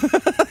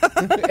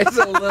 It's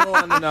a little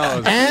on the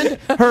nose. And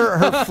her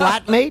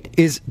flatmate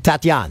is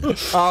Tatiana.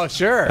 oh,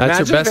 sure.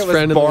 That's Imagine her best if it was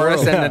friend in the Boris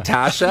world. and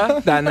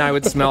Natasha, then I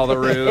would smell the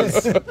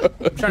ruse.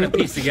 I'm trying to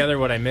piece together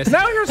what I missed.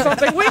 Now here's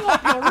something we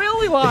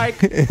really like.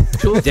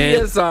 Tulsi Dan.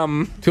 is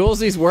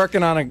Toolsy's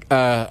working on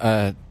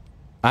a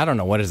I don't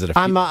know, what is it?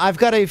 I've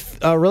got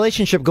a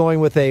relationship going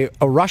with a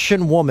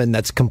Russian woman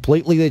that's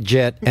completely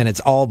legit, and it's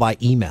all by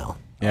email.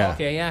 yeah.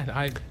 Okay, yeah,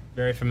 I'm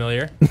very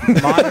familiar.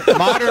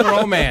 Modern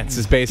romance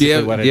is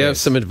basically what it is. Do you have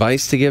some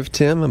advice to give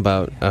Tim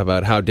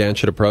about how Dan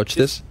should approach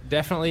this?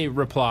 Definitely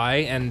reply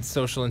and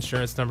social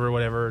insurance number,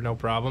 whatever, no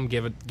problem.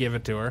 Give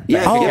it to her.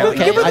 Yeah, Oh, give her-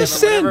 okay. give her the I-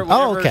 sin.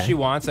 Whatever okay. she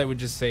wants, I would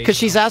just say. Because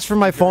she's asked for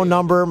my phone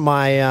number,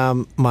 my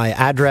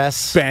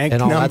address, bank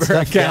and all number, that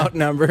stuff. account Yeah.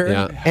 number.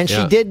 Yeah. And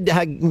she did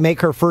make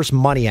her first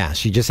money ask.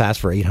 She just asked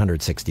for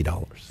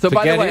 $860. So, To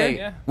by the get way, here?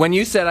 Yeah. when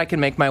you said I can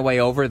make my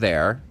way over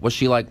there, was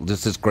she like,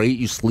 "This is great.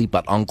 You sleep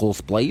at Uncle's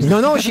place"?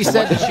 No, she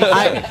said,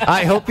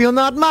 I hope you'll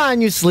not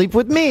mind. You sleep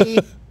with me.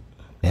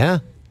 Yeah.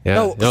 Yeah.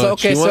 No, so,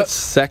 okay, she so- wants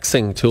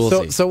sexing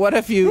Toolsy. So what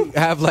if you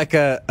have like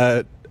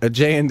a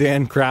Jay and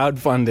Dan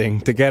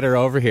crowdfunding to get her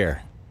over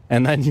here,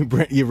 and then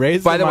you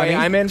raise By the money way,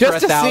 I'm in just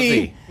for to 1,000.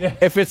 see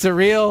if it's a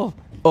real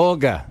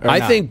Olga. Or I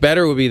not. think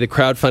better would be the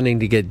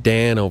crowdfunding to get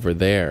Dan over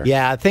there.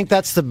 Yeah, I think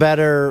that's the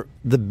better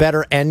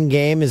end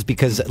game is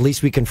because at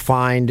least we can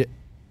find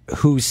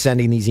who's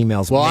sending these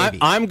emails. Well, maybe.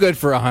 I'm good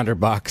for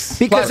 $100.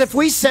 because if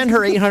we send her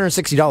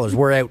 $860,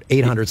 we're out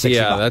 $860.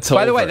 Yeah, that's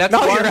By the over. way, that's No,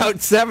 one, you're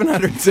out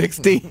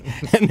 760,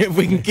 and if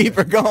we can keep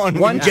her going,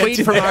 one we can get tweet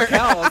you from there.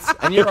 Arkell's,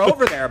 and you're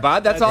over there,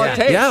 bud. That's all it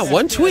takes. Yeah,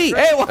 one tweet.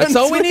 Hey, one That's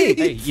all we tweet. need.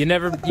 Hey, you'd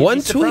One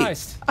be tweet.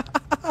 surprised.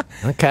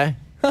 Okay.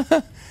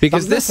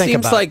 Because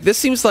Something to think this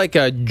seems like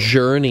a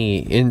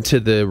journey into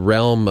the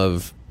realm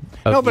of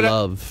but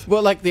love.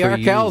 well, like the for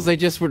you. Arkells, they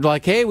just were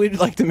like, "Hey, we'd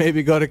like to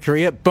maybe go to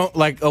Korea." Boom,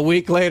 like a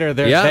week later,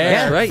 they're Yeah, there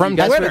that's right. from You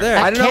guys were Twitter. there.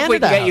 I don't know if we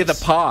can Canada get you the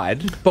House.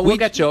 pod, but we'll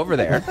get you over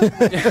there.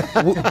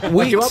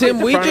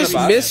 Tim, we just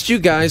missed you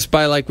guys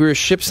by we were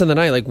ships in the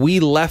night. Like we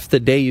left the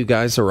day you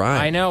guys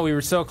arrived. I know, we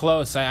were so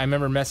close. I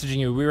remember messaging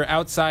you. We were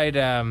outside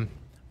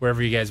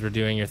wherever you guys were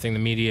doing your thing, the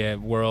media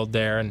world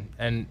there,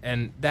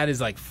 and that is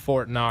like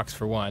Fort Knox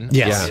for one.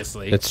 Yes.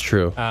 obviously. It's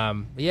true.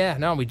 Yeah,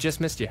 no, we just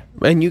missed you.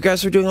 And you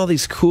guys are doing all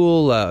these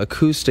cool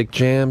acoustic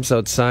jams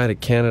outside at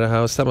Canada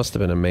House. That must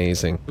have been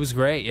amazing. It was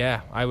great.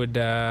 Yeah, I would.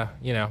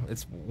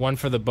 It's one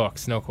for the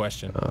books, no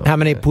question. How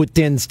many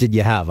Putins did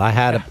you have? I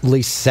had at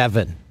least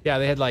 7. Yeah,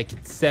 they had like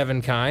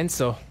 7 kinds.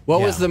 So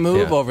What was the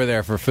move Yeah. over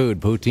there for food?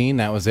 Poutine,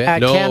 that was it?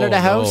 At No, Canada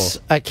no. House.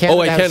 At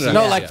Canada at House. Canada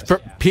no, House. like Yes. for,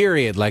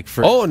 period. Like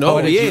for Oh no,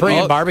 did we you- ate Korean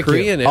all barbecue.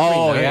 Korean every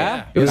Oh, night.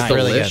 yeah? It was Nice.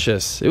 Really good.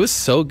 delicious. It was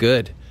so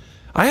good.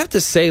 I have to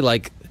say,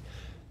 like,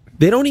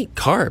 they don't eat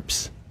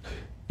carbs.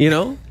 You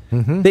know,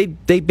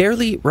 they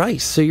barely eat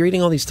rice. So you're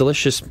eating all these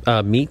delicious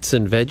meats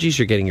and veggies.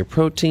 You're getting your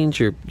proteins.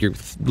 You're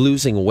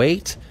losing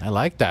weight. I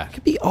like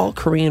that. Be all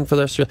Korean for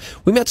the rest of it.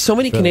 We met so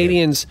many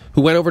Canadians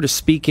who went over to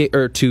speak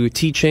or to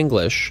teach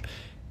English,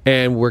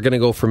 and we're going to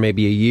go for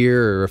maybe a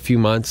year or a few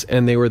months,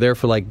 and they were there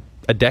for like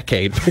a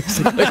decade.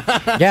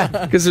 Yeah.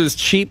 Because it was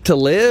cheap to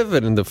live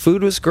and the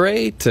food was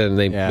great, and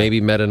they Yeah.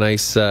 maybe met a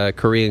nice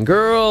Korean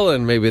girl,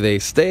 and maybe they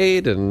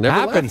stayed and never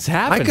Happens,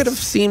 left. I could have happens.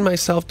 seen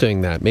myself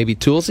doing that. Maybe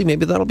Toolsy,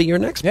 maybe that'll be your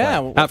next Yeah.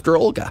 plan after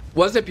Olga.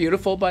 Was it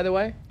beautiful, by the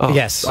way? Oh,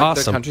 Yes. Like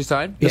awesome. The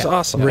countryside? It was Yeah.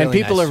 awesome. Really and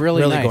people nice. are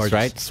really nice, gorgeous.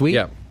 right? Sweet.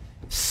 Yeah.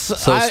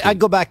 I'd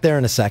go back there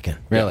in a second.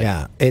 Really?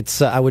 Yeah.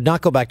 It's. I would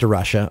not go back to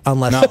Russia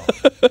unless No.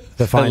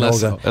 to find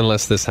Unless, Olga.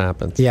 unless this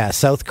happens. Yeah,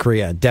 South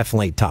Korea,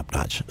 definitely top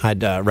notch.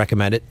 I'd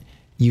recommend it.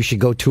 You should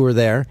go tour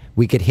there.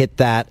 We could hit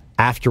that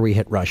after we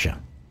hit Russia.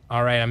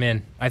 all right, I'm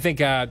in. I think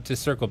to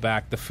circle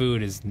back, the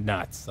food is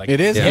nuts. Like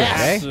It is Yeah. good,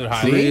 absolute eh?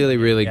 highlight. Really,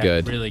 really Yeah,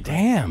 good. Really good.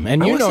 Damn.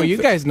 And I you know, wasn't you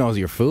ve- guys knows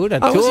your food.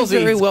 And I wasn't Tools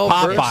very eats well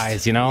Popeyes,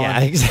 versed. you know. Yeah,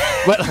 and- exactly.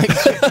 But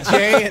like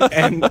Jay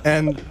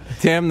and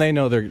Tim, they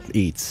know their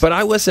eats. But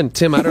I wasn't,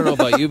 Tim, I don't know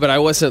about you, but I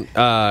wasn't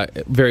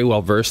very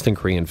well versed in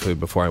Korean food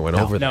before I went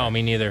over there. No,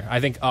 me neither. I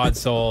think Odd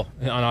Soul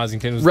on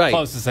Ossington was Right. the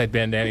closest I'd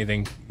been to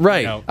anything.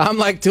 Right. You know. I'm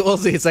like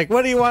Toolsy. It's like,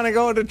 what do you want to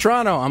go to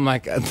Toronto? I'm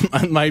like,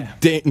 my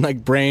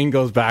brain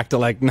goes back to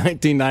like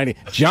 1990.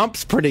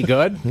 Jump's pretty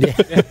good.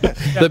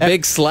 The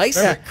big slice?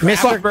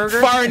 Mr.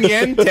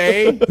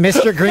 Farniente.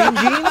 Mr. Green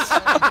Jeans?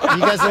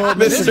 You guys know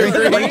Mr.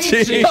 Green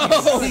Cheese.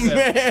 Oh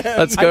man!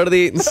 Let's go to the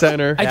Eaton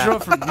Center. I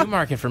drove from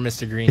Newmarket for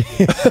Mr. Green.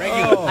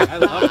 I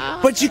love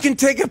it. But you can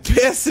take a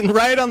piss and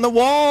write on the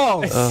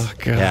walls. Oh,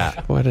 God.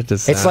 Yeah. What a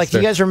disaster. It's like,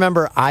 you guys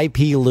remember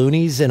IP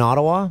Loonies in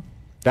Ottawa?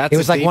 That's It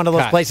was a like deep one of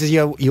those cut. places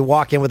you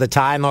walk in with a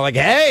tie and they're like,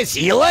 hey,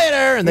 see you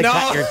later. And they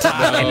cut your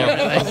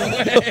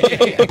tie.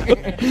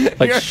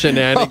 like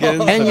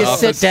shenanigans. And you Office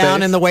sit down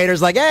Space. and the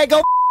waiter's like, hey,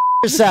 go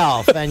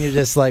yourself. And you're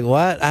just like,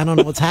 what? I don't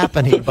know what's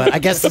happening, but I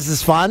guess this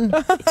is fun.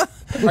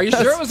 Are you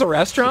sure it was a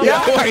restaurant?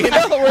 Yeah, are you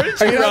not, Where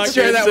did are you you not rock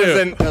sure that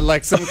into? was in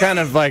like some kind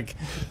of like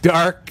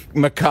dark,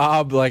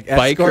 macabre, like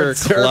biker escort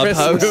service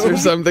clubhouse room? or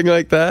something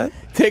like that.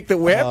 Take the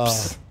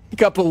whips, a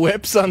couple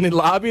whips on the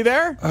lobby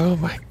there. Oh,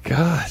 my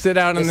God. Sit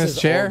down in this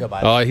chair.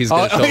 Oh, he's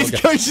going to show he's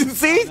Olga. going to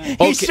see. He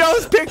Okay.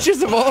 shows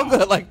pictures of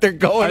Olga like they're Are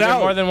going there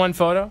out. more than one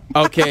photo?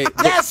 Okay.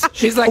 Yes.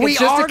 She's like, We it's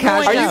just are a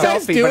casual going Are you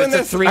guys selfie, but doing it's a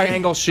this?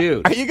 3-angle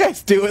shoot. Are you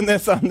guys doing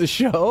this on the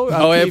show?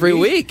 On Oh, every TV?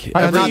 week.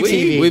 On Every not week.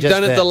 TV, We've just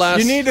done it the this. last...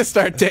 You need to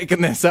start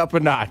taking this up a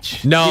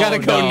notch. No, you got to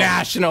go no.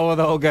 national with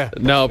Olga.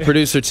 No,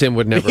 producer Tim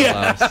would never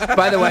allow us.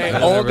 By the way,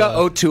 Olga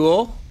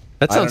O'Toole.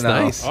 That I don't sounds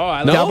know. nice. Oh,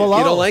 I no, love Double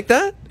you O. don't like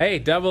that? Hey,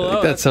 double O.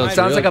 that that's sounds fine.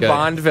 Sounds Real like a good.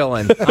 Bond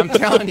villain. I'm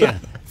telling you,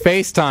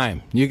 FaceTime.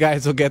 You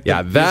guys will get the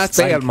Yeah, that's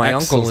stay an at my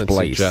uncle's excellent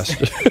place.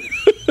 suggestion.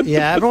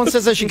 Yeah, everyone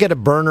says I should get a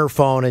burner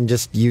phone and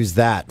just use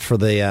that for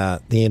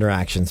the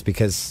interactions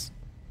because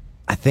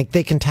I think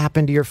they can tap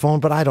into your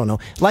phone, but I don't know.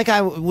 Like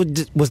I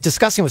was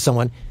discussing with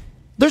someone,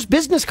 there's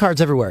business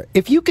cards everywhere.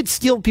 If you could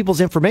steal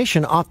people's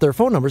information off their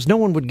phone numbers, no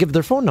one would give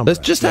their phone number. Let's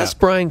just ask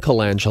Brian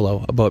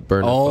Colangelo about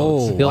burner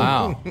Oh, phones. He'll-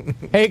 wow.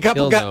 Hey,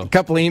 He'll know.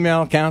 couple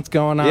email accounts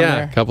going on Yeah,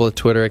 there. a couple of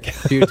Twitter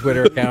accounts. A few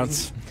Twitter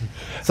accounts.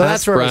 So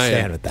that's ask where we Brian.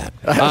 stand with that.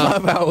 I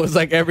love how it was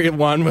like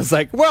everyone was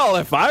like, well,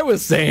 if I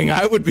was saying,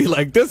 I would be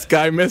like, this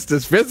guy missed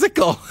his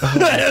physical.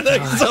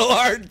 Like, so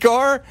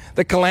hardcore.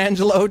 The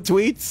Colangelo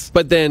tweets.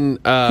 But then,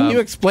 Can you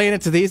explain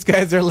it to these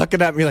guys? They're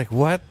looking at me like,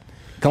 what?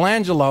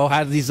 Colangelo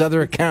had these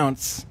other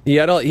accounts. he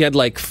had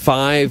like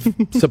 5,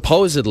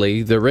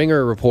 supposedly, the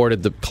Ringer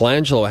reported that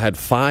Colangelo had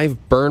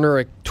 5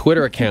 burner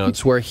Twitter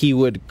accounts where he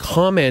would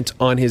comment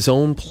on his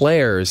own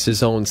players,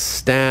 his own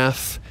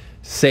staff,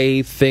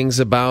 say things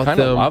about Kind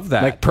them. of love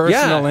that. Like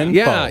personal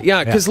info.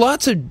 Yeah, because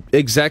lots of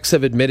execs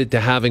have admitted to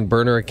having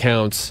burner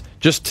accounts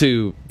just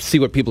to see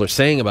what people are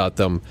saying about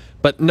them,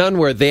 but none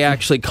where they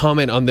actually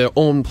comment on their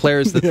own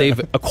players that they've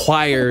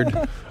acquired.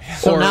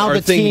 So or now are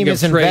the thinking team of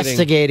is trading.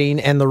 investigating,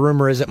 and the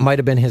rumor is it might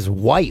have been his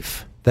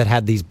wife that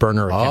had these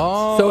burner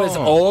accounts. So is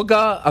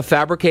Olga a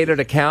fabricated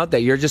account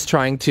that you're just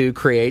trying to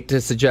create to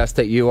suggest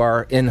that you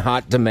are in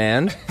hot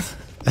demand?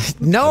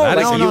 No, That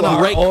is no, a no, no.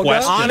 great Olga?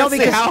 question. Honestly,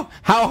 because-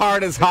 how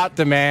hard is hot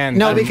demand?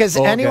 No, from because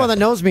Olga? anyone that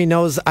knows me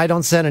knows I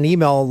don't send an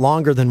email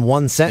longer than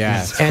one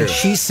sentence, it's and true.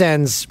 she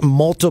sends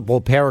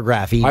multiple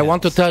paragraph emails. I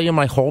want to tell you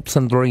my hopes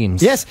and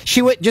dreams. Yes,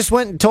 she just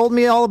went and told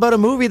me all about a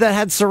movie that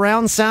had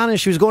surround sound, and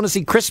she was going to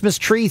see Christmas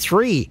Tree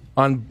 3.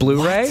 on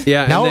Blu-ray.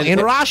 Yeah. No, and then,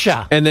 in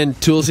Russia. And then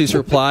Toolsy's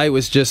reply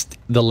was just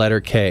the letter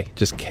K,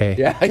 just K.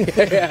 Yeah.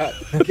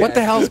 What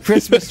the hell's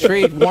Christmas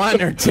Tree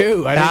 1 or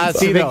 2? I didn't It's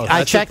see a big, those.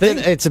 I checked it.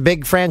 It's a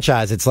big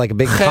franchise. It's like a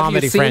big comedy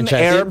Have you seen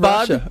franchise. Air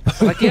Bud?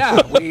 Like,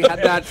 yeah, we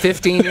had that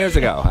 15 years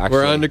ago. Actually.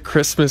 We're on the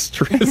Christmas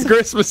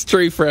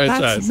tree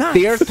franchise.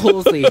 Dear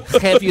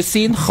Toolsy, have you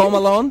seen Home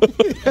Alone?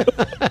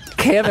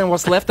 Kevin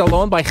was left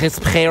alone by his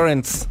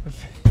parents.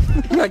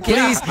 Like,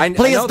 yeah,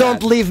 Please know don't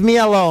that. leave me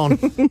alone.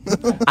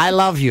 I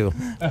love you.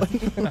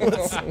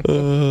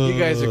 You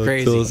guys are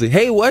crazy. Toolsy.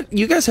 Hey, what?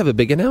 You guys have a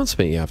big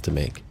announcement you have to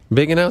make.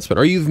 Big announcement,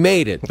 or you've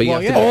made it, but you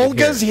have to. Make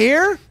Olga's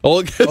here?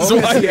 Olga's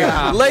wife.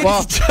 yeah. Ladies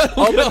Well, and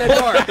gentlemen, Open the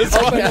door.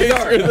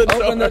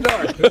 Open the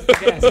door.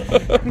 Open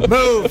the door.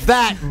 Move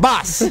that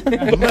bus.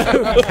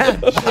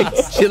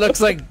 She looks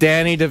like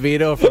Danny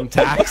DeVito from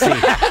Taxi.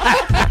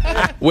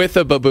 with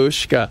a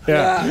babushka.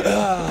 Yeah.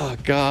 Oh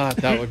God,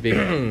 that would be.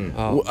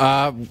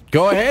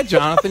 Go ahead,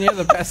 Jonathan. You're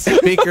the best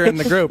speaker in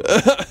the group.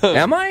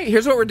 Am I?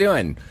 Here's what we're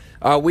doing.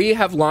 We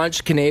have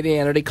launched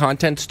Canadianity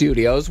Content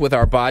Studios with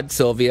our bud,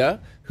 Sylvia,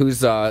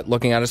 who's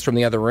looking at us from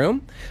the other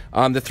room.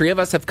 The three of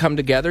us have come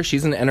together.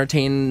 She's an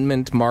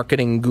entertainment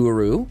marketing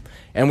guru.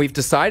 And we've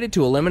decided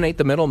to eliminate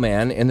the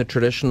middleman in the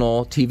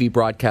traditional TV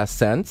broadcast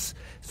sense.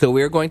 So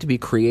we're going to be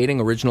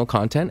creating original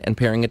content and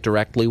pairing it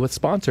directly with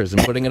sponsors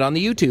and putting it on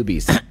the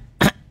YouTubies.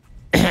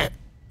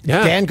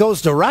 Yeah. Dan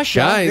goes to Russia.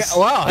 Guys,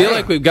 Wow, I feel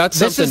like we've got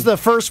something. This is the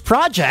first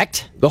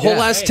project. The whole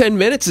last 10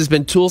 minutes has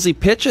been Toolsy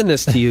pitching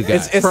this to you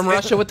guys. From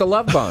Russia with the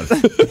love bone.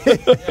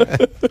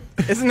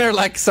 Isn't there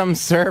like some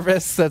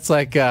service that's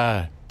like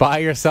buy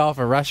yourself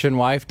a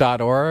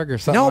RussianWife.org or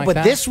something No, like but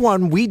that? this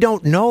one, we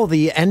don't know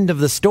the end of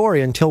the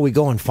story until we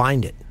go and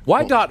find it.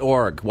 Why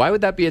 .org? Why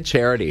would that be a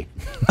charity?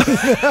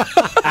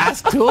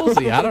 Ask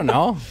Toolsy. I don't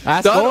know.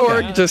 Ask Olga.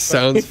 .org just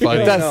sounds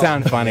funny. It does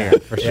sound funnier,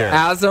 for sure.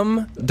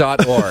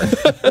 Asm.org.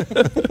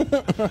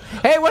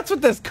 Hey, what's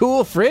with this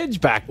cool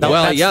fridge back there?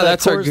 Well, that's yeah, the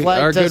that's our, Coors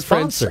Light, our good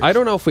friends. sponsors. I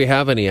don't know if we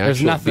have any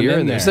actual nothing beer in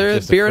in there. there, Is there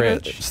just a beer in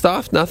it? fridge.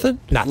 Stuff? Nothing?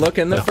 Look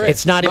in the fridge.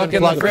 It's not even Look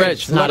in the plugged in. fridge.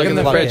 It's not Look even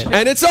in the plugged fridge. in.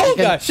 And it's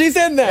Olga. She's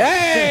in there.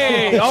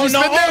 Hey! Oh, She's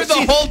been there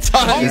the whole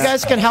time. You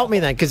guys can help me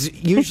then, because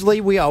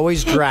usually we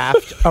always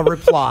draft a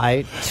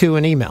reply to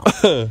an email.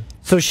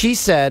 So she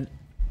said,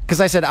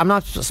 because I said, I'm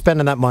not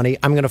spending that money.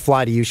 I'm going to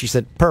fly to you. She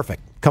said,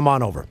 perfect. Come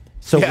on over.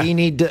 So Yeah.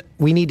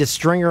 we need to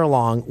string her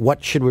along.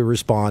 What should we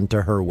respond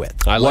to her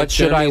with? I What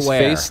should I Jeremy's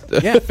wear? face.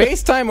 Yeah,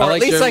 FaceTime, or I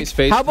like at least Jeremy's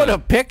like, how about FaceTime. a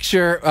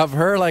picture of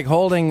her like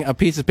holding a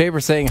piece of paper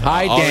saying,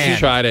 "Hi, Already Dan."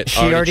 tried it.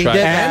 She already tried did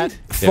it. that.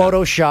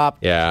 Photoshop.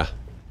 Yeah.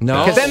 No.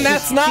 Because then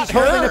that's not She's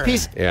holding her. a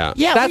piece. Yeah.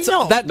 Yeah, That's we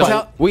know. that. No,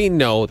 tell- we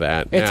know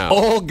that it's now.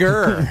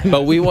 Olga.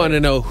 But we want to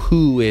know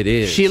who it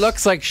is. She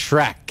looks like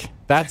Shrek.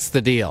 That's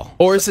the deal.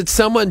 Or is it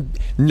someone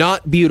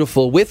not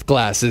beautiful with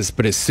glasses,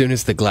 but as soon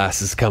as the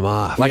glasses come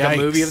off? Like Yikes. a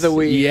movie of the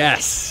week.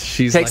 Yes.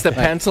 She's Takes like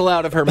the pencil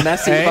out of her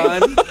messy Hey?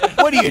 bun.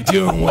 What are you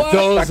doing with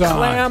those a on?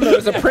 clam. There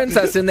was a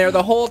princess in there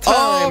the whole time.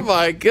 Oh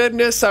my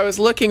goodness! I was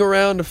looking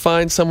around to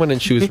find someone,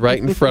 and she was right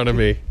in front of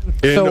me.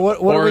 In So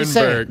what are we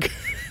saying? Orenburg.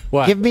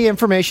 What? Give me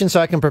information so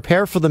I can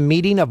prepare for the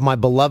meeting of my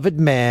beloved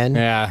man.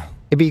 Yeah.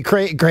 It'd be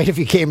great if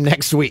you came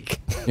next week.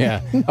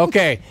 Yeah.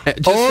 Okay.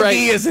 Just Olga right-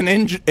 is an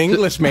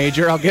English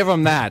major. I'll give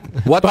him that.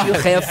 What do you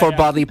have for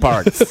body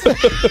parts?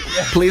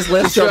 Please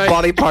list your right.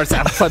 body parts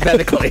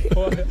alphabetically.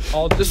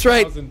 Just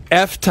write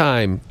F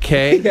time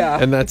K, Yeah.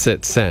 and that's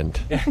it. Send.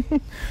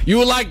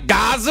 You like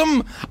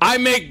Gazum? I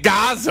make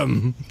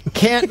Gazum.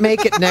 Can't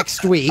make it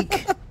next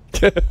week.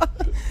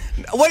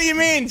 What do you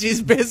mean?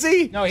 She's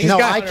busy? No, he's No,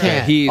 got I it.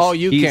 can't.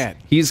 He's- can't.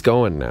 He's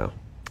going now.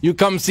 You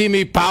come see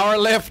me power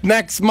lift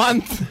next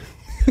month?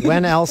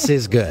 When else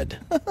is good?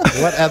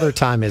 What other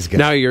time is good?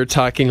 Now you're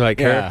talking like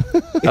her.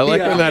 I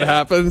like when that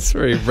happens,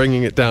 where you're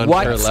bringing it down to her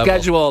What level.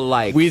 schedule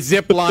like? We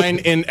zip line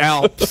in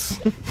Alps.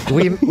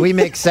 we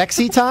make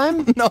sexy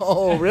time?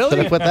 No, really?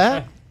 Did I put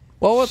that?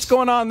 Well, what's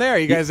going on there?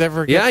 You guys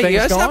ever get Yeah, you things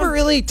guys going? haven't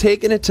really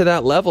taken it to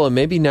that level, and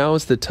maybe now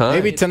is the time.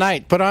 Maybe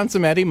tonight. Put on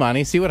some Eddie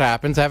money. See what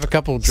happens. Have a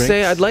couple drinks.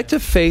 Say, I'd like to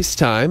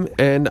FaceTime,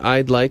 and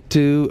I'd like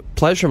to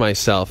pleasure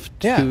myself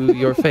to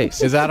your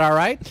face. Is that all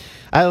right?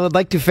 I would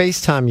like to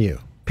FaceTime you.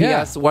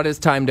 P.S. What is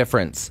time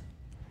difference?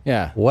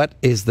 Yeah. What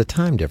is the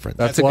time difference?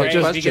 That's a good Great,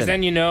 question. because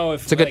then you know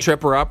if It's a good like,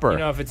 tripper upper. You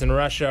know if it's in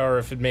Russia or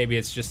if maybe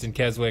it's just in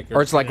Keswick,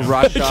 Or it's like you know.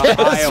 Russia,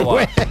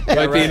 Iowa.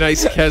 Might be a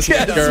nice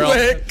Keswick girl.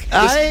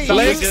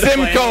 Lake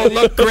Simcoe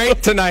look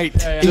great tonight.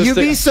 You'd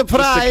be just a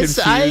surprised.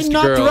 I'm confused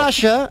not girl.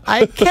 Russia.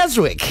 I'm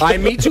Keswick. I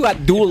meet you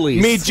at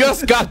Dooley's. Me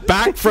just got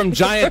back from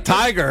Giant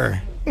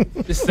Tiger.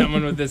 Just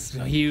someone with this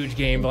huge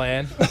game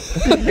plan.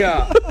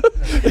 Yeah.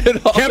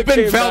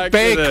 Kempenfeld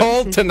Bay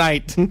cold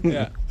tonight.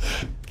 Yeah.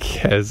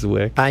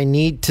 Keswick. I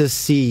need to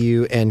see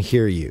you and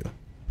hear you.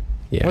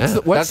 Yeah. What's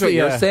That's what the,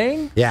 you're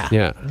saying? Yeah.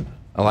 yeah.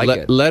 I like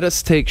it. Let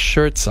us take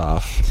shirts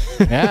off.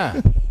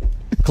 Yeah.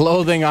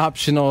 Clothing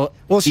optional.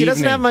 Well, she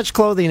doesn't evening. have much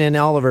clothing in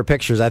all of her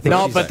pictures. I think.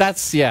 No, she's but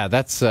that's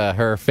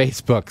her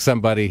Facebook.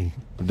 Somebody,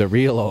 the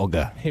real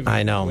Olga.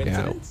 I know.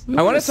 Coincidence?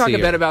 I want to talk see a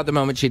bit her. about the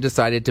moment she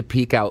decided to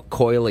peek out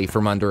coyly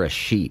from under a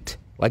sheet.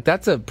 Like,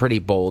 that's a pretty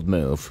bold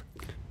move.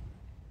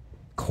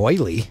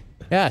 Coily.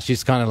 Yeah,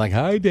 she's kind of like,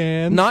 hi,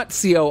 Dan. Not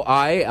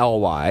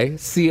C-O-I-L-Y,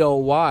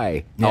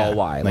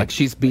 C-O-Y-L-Y. Yeah, Like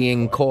she's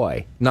being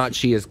coy. Not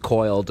she is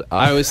coiled up.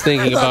 I was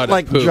thinking about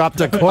like poop.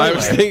 dropped a coil. I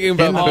was thinking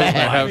about poop. I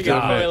have to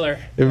Spoiler.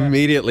 admit.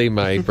 Immediately,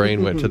 my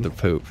brain went to the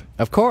poop.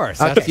 Of course.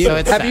 That's you.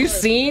 Have you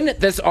seen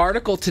this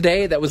article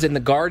today that was in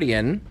The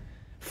Guardian?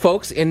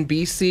 Folks in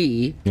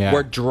BC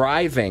were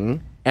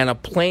driving and a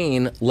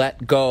plane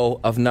let go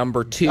of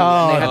number 2.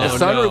 And they had the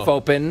sunroof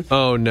open.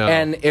 Oh, no.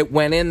 And it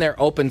went in their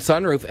open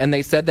sunroof, and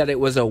they said that it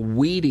was a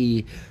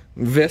weedy,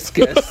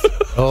 viscous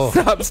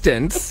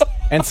substance.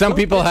 And some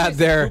people had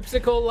their...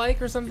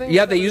 Poopsicle-like or something?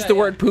 Yeah, they used the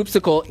word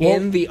poopsicle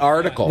in the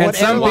article. And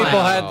some people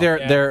had their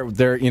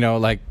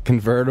like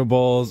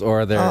convertibles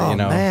or their,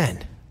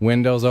 man.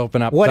 windows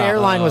open up. What top.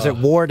 airline was it?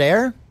 Ward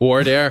Air?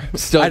 Ward Air,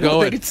 still I don't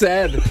going. think it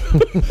said.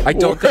 I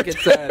don't think it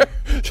said.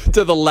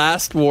 To the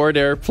last Ward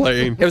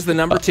airplane. It was the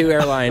number 2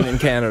 airline in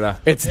Canada.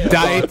 It's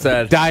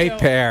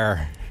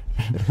Diaper.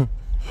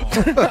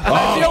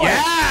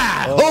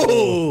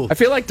 I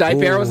feel like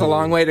Diaper was a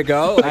long way to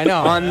go. I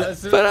know.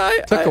 But I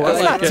It's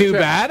not too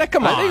bad.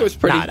 Come on. I think it was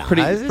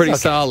pretty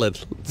solid.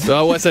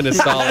 So it wasn't as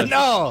solid.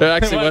 No. It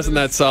actually wasn't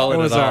that solid It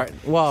was at all. all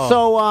right. Well,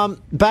 So,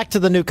 back to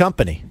the new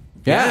company.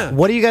 yeah.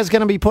 What are you guys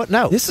going to be putting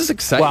out? This is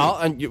exciting. Well,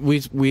 and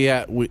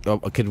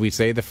could we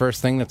say the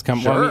first thing that's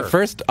come? Sure. Well,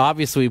 first,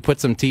 obviously, we put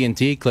some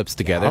TNT clips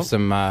together,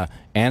 some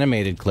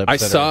animated clips. I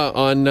that saw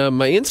on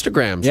my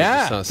Instagrams.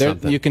 Yeah, I saw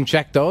something. you can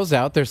check those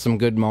out. There's some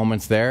good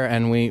moments there,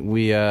 and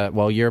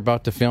you're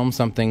about to film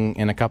something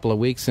in a couple of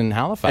weeks in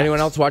Halifax.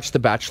 Anyone else watch The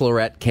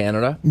Bachelorette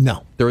Canada?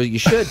 No. You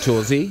should,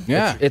 Toolsy.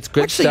 Yeah. It's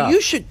good stuff.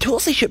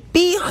 Tulsi should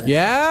be on.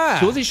 Yeah,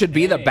 Toolsy should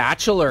be the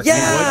Bachelor. it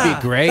would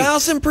be great.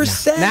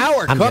 1,000%. Now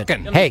we're I'm good.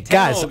 cooking. Hey,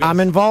 guys, I'm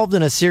involved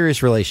in a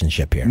serious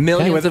relationship here.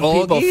 Millions With of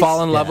people Olgies?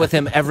 fall in love with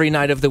him every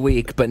night of the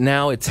week, but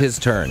now it's his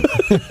turn.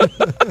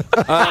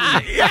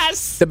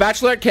 Yes! The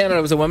Bachelorette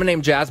Canada was a woman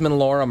named Jasmine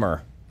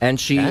Lorimer. And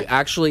she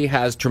actually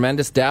has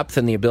tremendous depth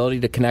and the ability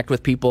to connect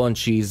with people, and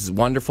she's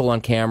wonderful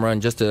on camera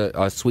and just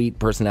a sweet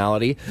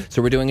personality.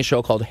 So we're doing a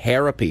show called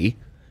Hairapy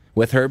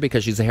with her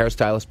because she's a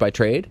hairstylist by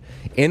trade,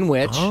 in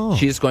which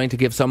she's going to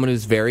give someone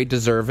who's very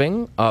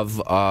deserving of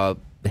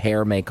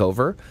hair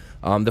makeover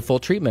the full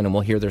treatment, and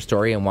we'll hear their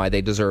story and why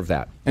they deserve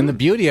that. And the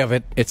beauty of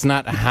it, it's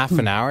not half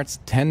an hour; it's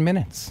 10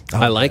 minutes,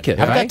 I like it.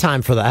 I've got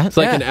time for that. It's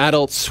like an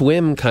Adult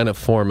Swim kind of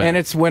format. and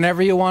it's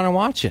whenever you want to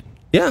watch it.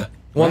 yeah.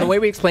 Well, the way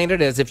we explained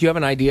it is if you have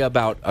an idea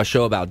about a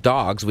show about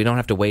dogs, we don't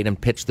have to wait and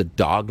pitch the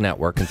Dog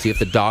Network and see if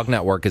the Dog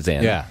Network is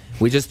in. Yeah.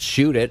 We just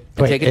shoot it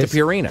and Wait, take it to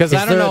Purina. because Is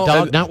I don't there know. a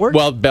dog network?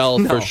 Well, Bell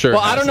for sure. Well,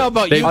 I has don't know it.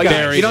 about They've you guys.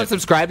 buried You don't it.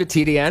 subscribe to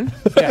TDN?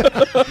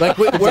 Like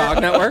The Dog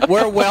Network?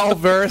 We're well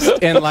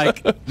versed in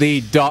like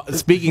the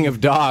speaking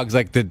of dogs,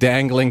 like the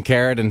dangling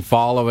carrot and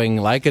following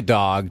like a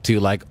dog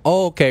to like,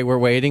 oh, okay, we're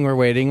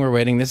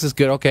waiting. This is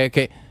good.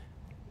 Okay.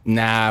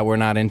 Nah, we're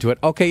not into it.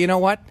 Okay, you know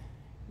what?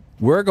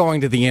 We're going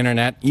to the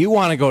internet. You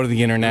want to go to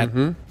the internet?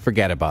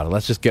 Forget about it.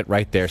 Let's just get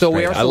right there. So we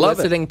straight are up.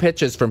 soliciting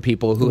pitches from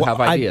people who have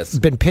ideas.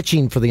 I've been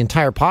pitching for the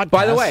entire podcast.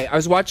 By the way, I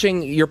was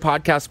watching your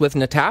podcast with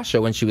Natasha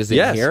when she was in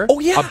Yes. here. Oh,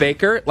 yeah. A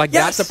baker. Like,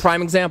 Yes. that's a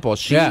prime example.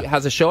 She Yeah.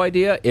 has a show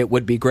idea. It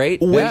would be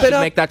great. We Whip should it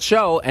up. make that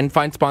show and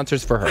find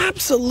sponsors for her.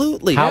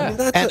 Absolutely.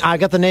 and I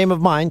got the name of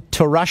mine,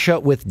 To Russia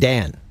with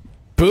Dan.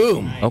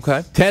 Boom.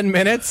 Okay. 10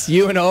 minutes,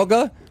 you and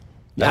Olga.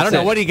 I don't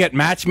know. it. What do you get?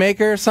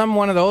 Matchmaker or some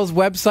one of those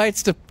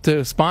websites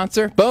to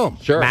sponsor? Boom.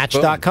 Sure.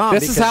 Match.com.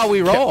 This is how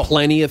we roll.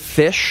 Plenty of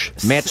fish.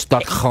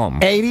 Match.com.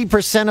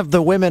 80% of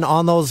the women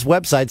on those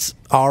websites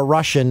are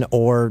Russian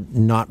or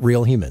not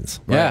real humans.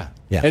 Yeah.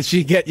 Yeah. And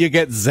you get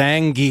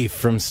Zangief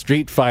from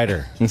Street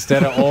Fighter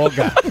instead of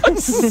Olga.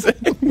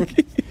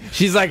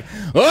 She's like,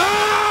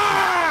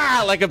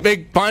 ah! Like a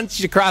big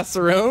punch across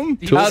the room.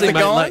 How's it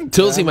going?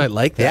 Tulsi might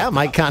like that. Yeah,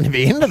 might kind of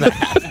be into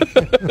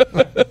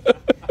that.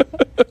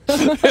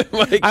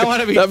 I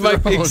want to be That might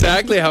be thrown.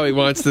 exactly how he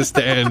wants this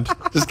to end.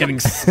 Just getting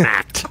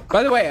smacked.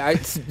 By the way,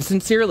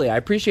 I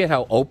appreciate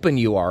how open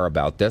you are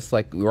about this.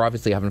 Like, we're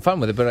obviously having fun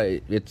with it, but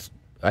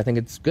I think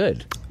it's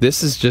good.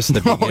 This is just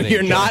the No, beginning.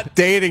 you're not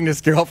dating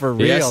this girl for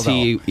real, Yes,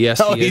 he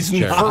though. is. he's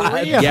Jerry. not. For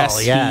real?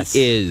 Yes, Yes.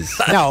 he is.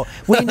 No,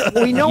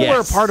 we know we're a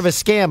Yes. part of a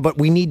scam, but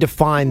we need to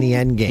find the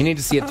end game. You need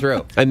to see it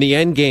through. And the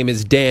end game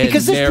is Dan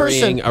Because this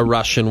marrying person- a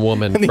Russian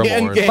woman from The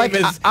end Orange. game Like,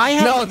 is I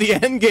have- the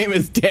end game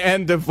is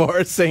Dan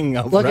divorcing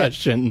a Look at-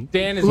 Russian.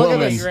 Dan is Look at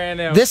looking this. right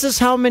now. This is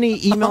how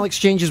many email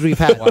exchanges we've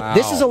had. Wow.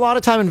 This is a lot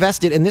of time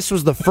invested, and this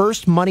was the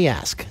first money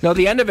ask. No,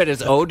 the end of it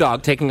is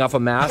O-Dog taking off a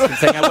mask and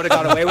saying, I would have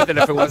got away with it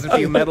if it wasn't for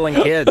you meddling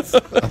kids.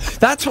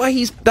 That's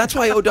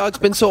why O-Dog's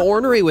been so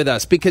ornery with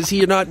us, because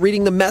you're not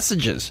reading the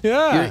messages.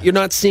 Yeah. You're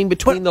not seeing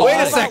between the Wait a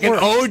lines. second.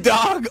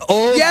 O-Dog?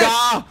 Olga?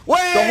 Yes, Wait!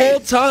 the whole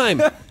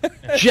time.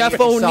 Jeff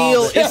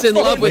O'Neill is in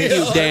love with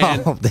you,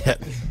 Dan. Oh, that-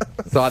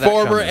 Saw that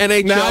Former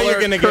coming. Now you're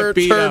NHLer, gonna get Kurt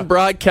beat turned up.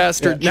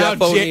 broadcaster Jeff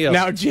O'Neill.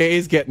 Now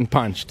Jay's getting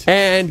punched.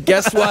 And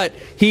guess what?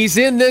 He's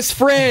in this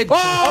fridge.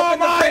 Oh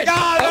my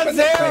God, We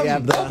that's have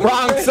him! the-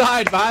 Wrong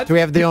side, bud. Do we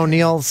have the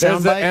O'Neill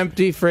There's the soundbite?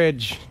 empty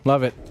fridge.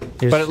 Love it.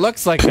 Here's- But it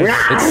looks like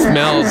It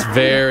smells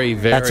very,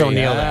 very That's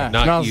O'Neill.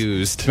 not smells,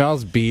 used.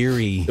 Smells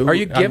beery. Are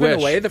you I giving wish.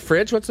 away the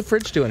fridge? What's the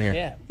fridge doing here?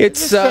 Yeah.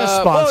 It's a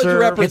sponsor. it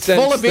represents, It's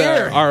full of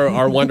beer.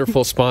 our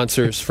wonderful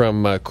sponsors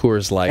from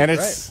Coors Light. And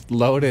it's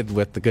loaded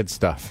with the good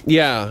stuff.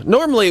 Yeah,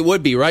 normally it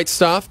would be, right,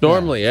 Stoff?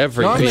 Normally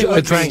every Normally but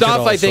we drank it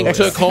Stoff, I think,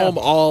 also. took home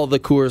all the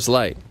Coors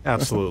Light.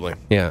 Absolutely.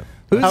 Yeah.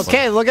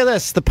 Okay, look at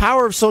this. The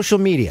power of social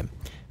media.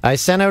 I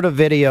sent out a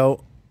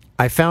video.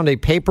 I found a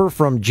paper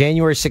from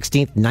January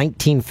 16th,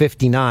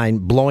 1959,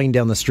 blowing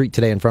down the street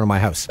today in front of my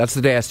house. That's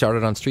the day I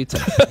started on Street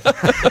Sign.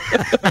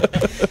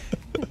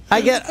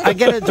 I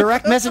get a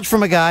direct message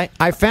from a guy.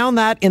 I found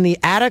that in the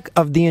attic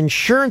of the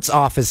insurance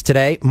office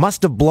today.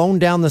 Must have blown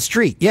down the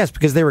street. Yes,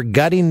 because they were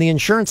gutting the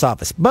insurance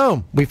office.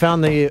 Boom. We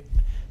found the...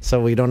 So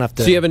we don't have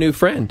to... So you have a new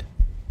friend.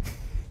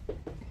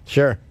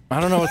 Sure. I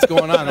don't know what's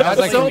going on. I was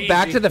like, so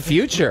Back to the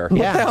Future. what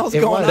the hell's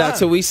it going was. on?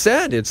 That's what we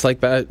said. It's like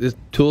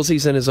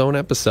Toolsy's in his own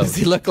episode. Does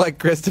he look like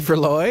Christopher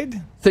Lloyd?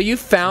 So you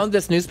found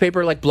this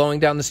newspaper like blowing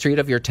down the street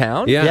of your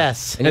town? Yeah.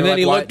 Yes. And, And then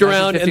you're like, he looked what?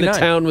 around and the 1959.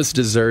 town was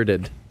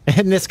deserted.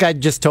 And this guy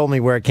just told me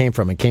where it came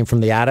from. It came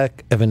from the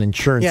attic of an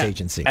insurance Yeah.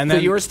 agency. And So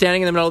then you were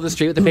standing in the middle of the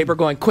street with the paper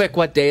going, quick,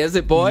 what day is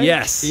it, boy?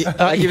 Yes.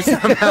 Like you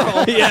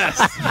somehow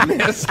Yes.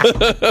 missed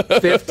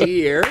 50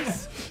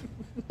 years?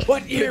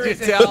 what year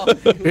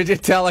did you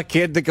tell a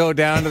kid to go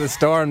down to the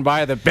store and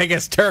buy the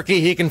biggest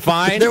turkey he can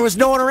find? There was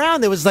no one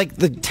around. There was like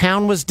the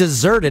town was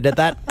deserted at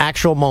that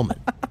actual moment.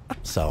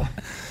 So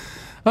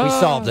we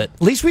solved it.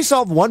 At least we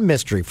solved one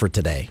mystery for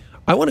today.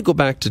 I want to go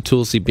back to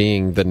Toolsy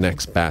being the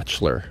next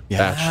Bachelor.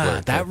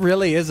 Yeah, that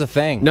really is a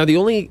thing. Now, the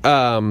only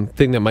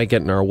thing that might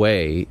get in our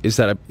way is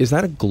that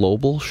a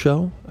global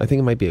show? I think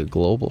it might be a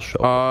global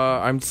show.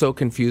 I'm so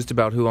confused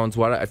about who owns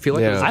what. I feel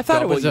like Yeah. it was I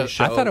thought it was W a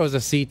show. I thought it was a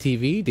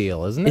CTV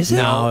deal, isn't it? Is it?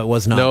 No, it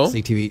was not No?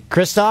 CTV.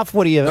 Christoph,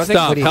 what do you Nothing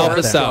what do you help got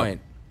us there? out.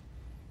 Joint.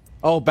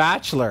 Oh,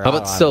 Bachelor. How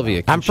about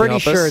Sylvia? Can I'm she pretty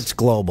help sure us? it's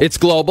global. It's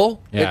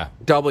global? Yeah.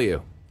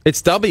 W.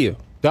 It's W.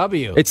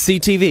 W. It's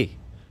CTV.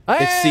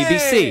 It's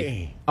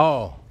CBC.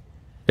 Oh.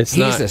 It's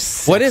He's not.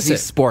 a What is sexy it?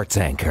 sports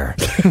anchor.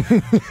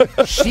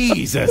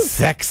 She's a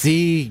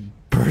sexy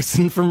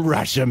person from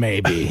Russia,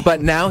 maybe.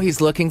 But now he's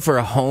looking for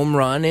a home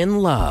run in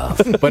love.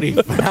 But he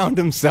found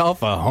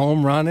himself a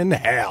home run in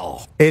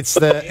hell. It's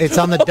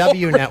on the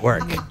W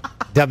network.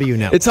 W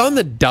network. It's on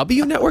the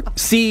W network?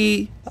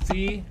 C.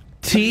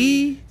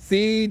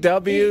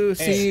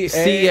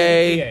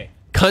 CWCA.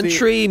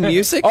 Country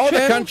Music Oh, the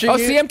Channel? country. Oh,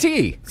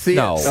 CMT.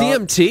 No.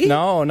 CMT?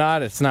 No,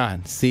 it's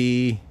not.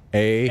 CA.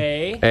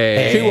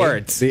 A. Two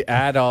words. The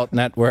adult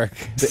network.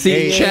 The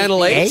C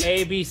Channel 8?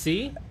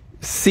 ABC.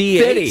 C8?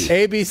 City.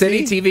 ABC.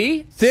 City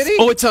TV? City?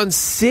 Oh, it's on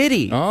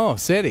City. Oh,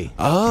 City. It's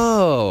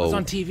Oh.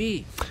 on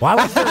TV. why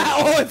was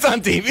Oh, it's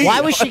on TV.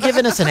 why was she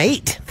giving us an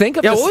 8? Think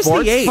of Yeah, the what was the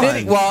sports eight? fund.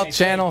 City? Well,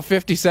 channel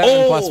 57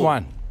 Oh. plus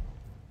 1.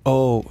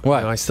 Oh.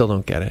 What? No, I still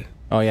don't get it.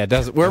 Oh, yeah.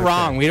 We're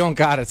wrong. We don't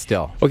got it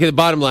still. Okay, the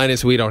bottom line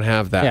is we don't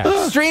have that.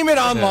 Yeah. Stream it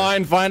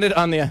online. Find it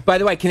on the. By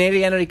the way,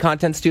 Canadian Entity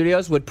Content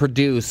Studios would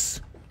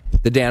produce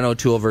the Dan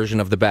O'Toole version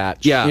of The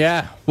Batch. Yeah.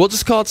 Yeah. We'll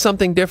just call it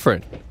something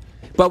different.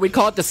 But we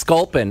call it the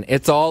Sculpin.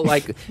 It's all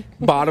like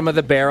bottom of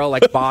the barrel,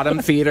 like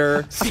bottom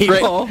feeder.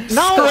 people.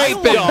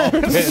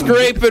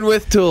 Scraping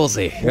with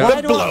Toolsy.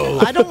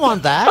 I don't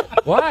want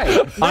that. Why?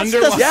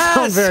 Doesn't Yeah,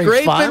 sound very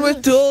scraping fun.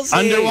 with Toolsy.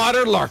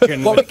 Underwater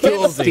Larkin. Well, we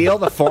can't steal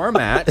the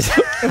format.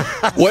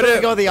 What So we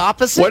are, go the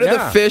opposite. what are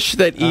Yeah. the fish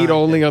that eat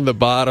only on the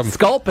bottom?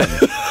 Sculpin.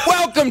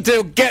 Welcome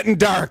to Getting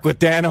Dark with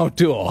Dan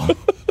O'Toole.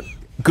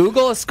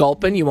 Google a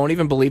sculpin, you won't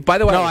even believe. By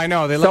the way, No, I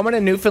know. They look- someone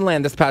in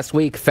Newfoundland this past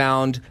week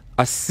found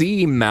a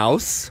sea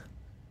mouse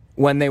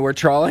when they were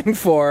trawling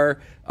for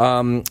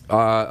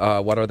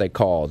what are they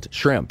called?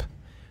 Shrimp.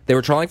 They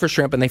were trawling for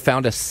shrimp and they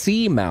found a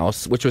sea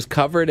mouse which was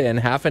covered in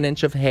half an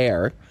inch of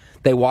hair.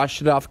 They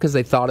washed it off because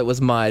they thought it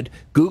was mud.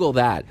 Google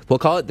that. We'll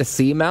call it the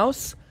sea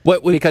mouse.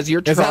 Because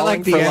you're Is that trawling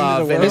like the for end of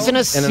love. the in world? Isn't a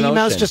in sea an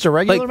mouse ocean. just a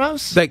regular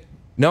mouse? Like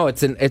No,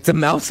 it's a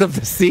mouse of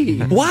the sea.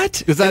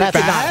 what? Is that That's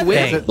bad? not a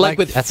Is thing. it Like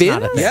with That's fins?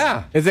 not a thing.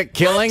 Yeah. Is it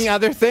killing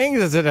other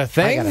things? Is it a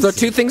thing? gotta So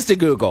two things to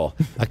Google.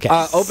 Okay.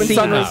 Open Sea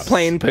sunroof mouse.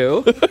 plane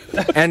poo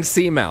and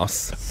sea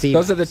mouse. Sea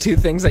Those are the two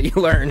things that you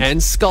learn.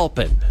 And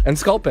Sculpin. And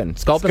Sculpin.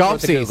 Sculpin's what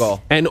to Sculpsies.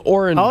 Google. And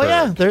Orenburg. Oh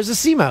yeah, there's a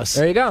sea mouse.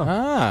 There you go.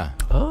 Ah.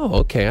 Oh,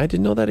 okay. I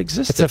didn't know that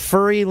existed. It's a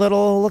furry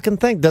little looking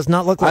thing. Does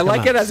not look like I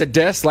like a it mouse. as a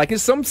diss. Like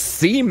it's some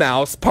sea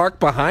mouse parked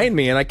behind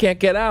me and I can't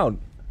get out.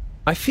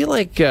 I feel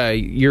like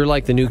you're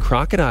like the new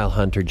crocodile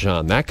hunter,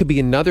 John. That could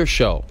be another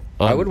show.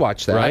 I would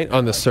watch that. Right?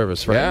 On the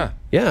service, right? Yeah.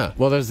 Yeah.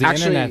 Well, there's the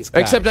Actually, internet's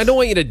Except I back. don't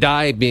want you to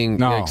die being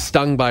No. like,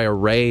 stung by a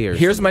ray or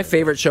Here's my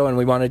favorite show, and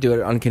we want to do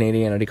it on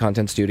Canadian Entity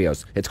Content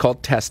Studios. It's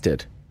called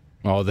Tested.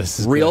 Oh, this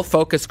is Real good.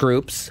 focus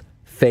groups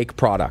fake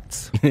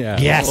products. Yeah.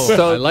 Yes.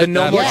 So I like the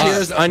No that More a lot.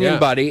 Tears Onion Yeah.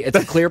 Buddy, it's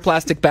a clear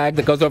plastic bag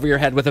that goes over your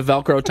head with a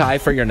Velcro tie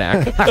for your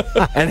neck.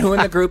 And who in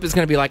the group is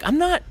going to be like, I'm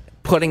not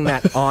putting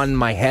that on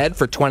my head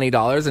for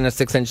 $20 in a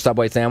 6-inch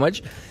Subway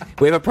sandwich?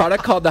 We have a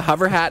product called the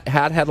Hover Hat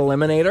Head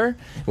Eliminator,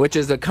 which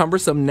is a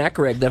cumbersome neck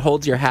rig that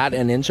holds your hat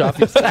an inch off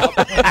your scalp.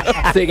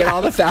 So you get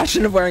all the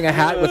fashion of wearing a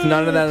hat with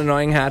none of that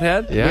annoying hat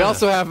head. Yeah. We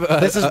also have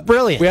This is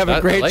brilliant. We have I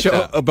a great like show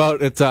that.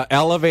 about it's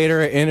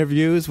elevator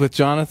interviews with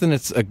Jonathan.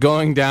 It's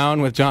going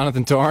down with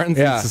Jonathan Torrance.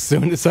 Yeah. It's as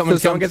soon as So someone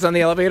someone comes. gets on the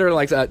elevator,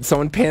 like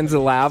someone pins a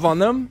lav on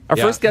them. Our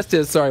Yeah. first guest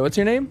is, sorry, what's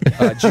your name?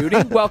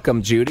 Judy.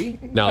 Welcome, Judy.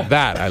 Now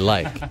that I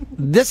like.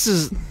 This is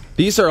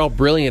These are all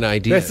brilliant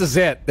ideas. This is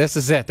it. This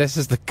is it. This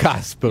is the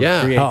cusp of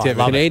yeah.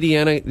 creativity.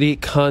 Canadianity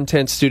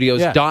Content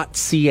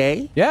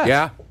Studios.ca. Yeah.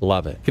 Yeah.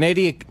 Love it.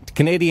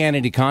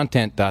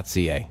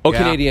 Canadianitycontent.ca. Oh, Yeah.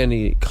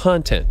 Canadianity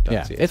Content.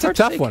 Yeah. It's a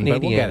tough one,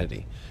 but we'll get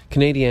it.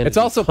 Canadianity. It's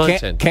also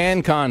Content.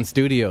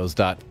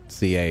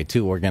 CanConStudios.ca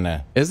too. We're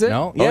gonna. Is it?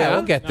 No. Oh, Yeah, yeah?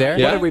 we'll get there.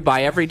 Yeah. What did we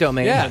buy? Every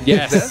domain. Yeah.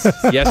 Yes.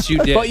 Yes, you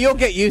did. But you'll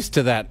get used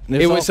to that.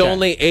 It was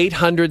only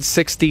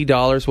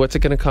 $860. What's it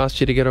going to cost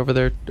you to get over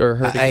there or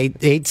her? to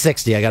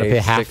 $860. I got to pay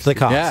half the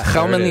cost. Yeah.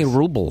 How There it many is.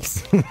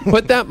 rubles?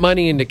 Put that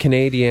money into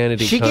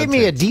Canadianity. She gave me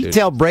a Content, dude.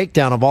 detailed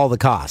breakdown of all the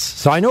costs,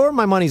 so I know where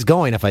my money's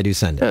going if I do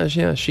send it.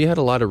 Yeah, she had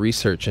a lot of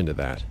research into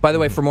that. By the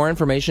way, for more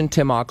information,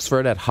 Tim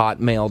Oxford at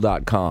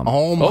hotmail.com.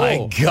 Oh my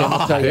Oh,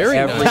 god! tell you very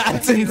everything.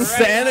 That's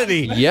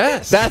insanity.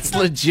 Yes. That's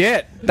legit.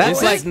 That's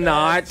This like is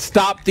not.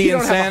 stop the You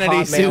don't have a insanity,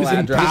 Hotmail Susan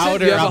address.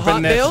 Powder You have a up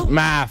in this Hotmail?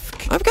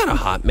 mask. I've got a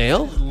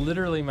Hotmail.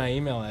 Literally my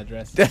email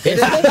address.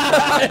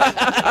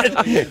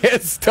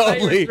 It's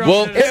totally.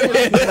 Well,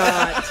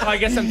 Oh, I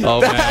guess I'm.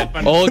 oh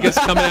man, Olga's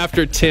coming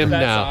after Tim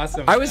That's now.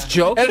 awesome. I was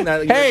joking.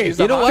 That Hey, use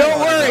a you know Hotmail what? Don't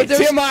worry. address.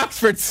 Tim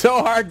Oxford's so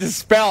hard to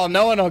spell.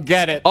 No one will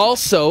get it.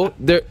 Also,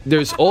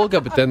 there's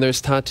Olga, but then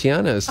there's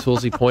Tatiana, as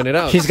Toolsy pointed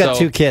out. She's got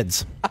So- 2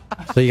 kids,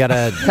 so you got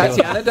to.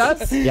 Tatiana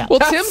does? Yeah. Well,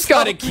 Tim's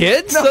got a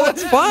kid, so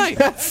that's fine.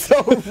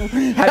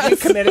 Have you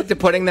committed to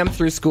putting them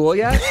through school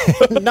yet?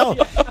 No,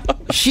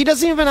 she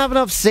doesn't even have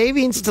enough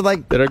savings to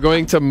like. That are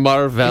going to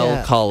Marvell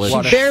Yeah. College.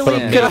 What a She barely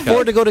fan. could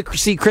afford to go to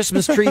see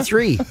Christmas Tree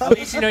 3. At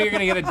least you know you're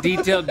going to get a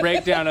detailed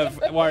breakdown of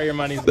where your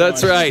money's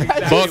That's going. right.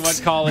 Exactly Books,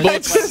 what college,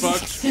 books. what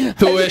books.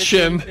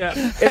 Tuition. Yeah.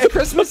 Is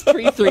Christmas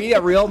Tree 3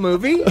 a real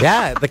movie?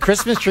 Yeah, the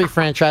Christmas Tree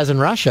franchise in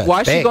Russia.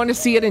 Why is she Big. going to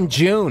see it in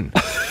June?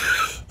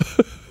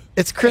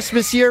 It's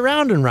Christmas year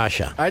round in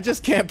Russia. I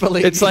just can't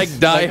believe It's like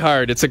Die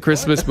Hard. It's a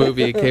Christmas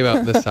movie. It came out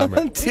in the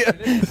summer.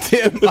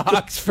 Tim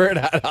Oxford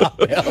at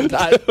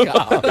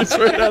hotmail.com. It's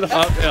right on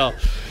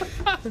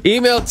Hotmail.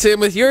 Email Tim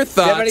with your Do you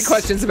thoughts. have any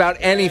questions about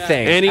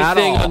anything? at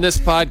Anything all? on this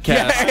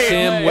podcast. Hey,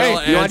 Tim will you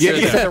want answer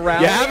to them. sit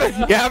around?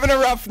 You having a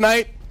rough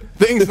night?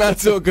 Things not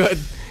so good.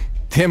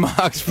 Tim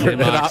Oxford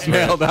Tim at Oxford.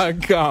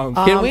 hotmail.com.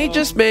 Can we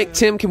just make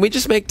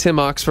Tim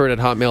Oxford at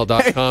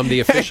hotmail.com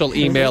the official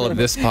email of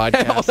this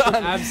podcast?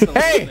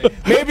 Absolutely. Hey,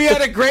 maybe you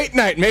had a great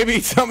night. Maybe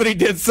somebody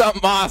did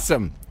something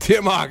awesome.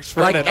 Tim Oxford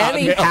Like at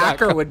any hotmail.com.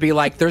 hacker would be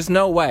like, there's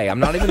no way. I'm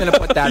not even going to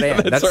put that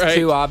in. That's right.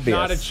 too obvious.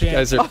 Not a You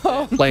guys chance.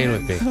 are playing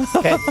with me.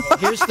 Okay,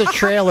 here's the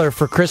trailer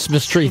for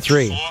Christmas Tree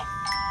 3.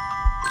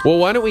 Well,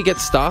 why don't we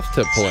get Stoff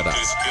to pull it up?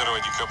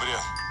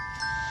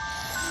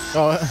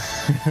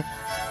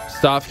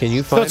 Stoff, can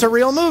you So find it's a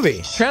real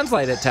movie.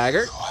 Translate it,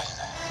 Taggart.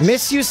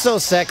 Miss You So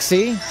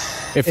Sexy.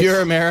 If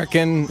you're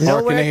American or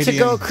Nowhere Canadian. to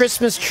go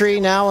Christmas tree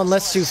now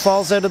unless you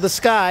falls out of the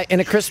sky and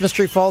a Christmas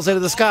tree falls out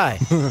of the sky.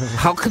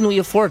 How can we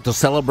afford to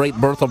celebrate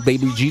birth of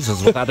baby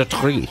Jesus without a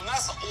tree?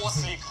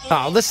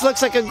 Oh, this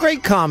looks like a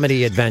great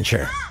comedy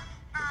adventure.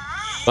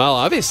 Well,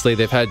 obviously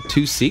they've had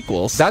 2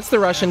 sequels. That's the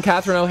Russian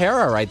Catherine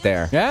O'Hara right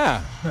there.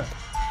 Yeah.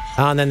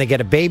 And then they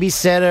get a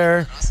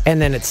babysitter,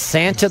 and then it's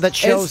Santa that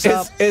shows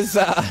up.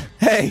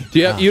 Hey, Do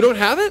you don't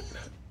have it?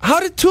 How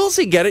did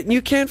Toolsy get it and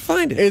you can't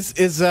find it? If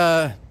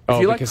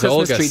you like because Christmas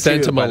Olga Tree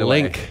sent 2, him by a the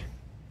way. link.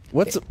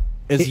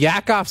 is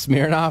Yakov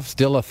Smirnov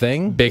still a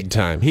thing? Big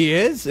time. He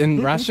is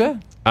in Russia?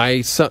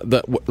 I saw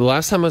the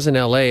last time I was in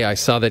LA. I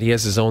saw that he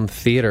has his own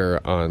theater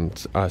on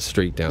a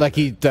street down. Like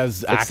he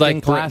does it's acting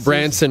like classes?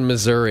 Branson,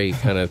 Missouri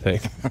kind of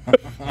thing.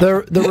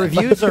 The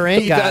reviews are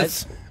in, He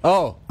guys. does.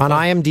 Oh. On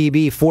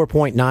IMDb,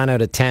 4.9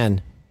 out of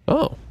 10.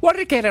 Oh, What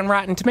did it get on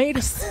Rotten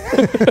Tomatoes?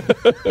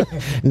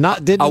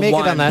 Didn't A make it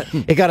 1. on that.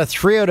 It got a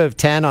 3 out of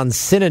 10 on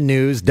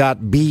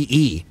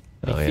cinenews.be.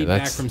 oh yeah,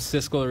 Feedback that's from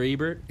Siskel or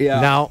Ebert.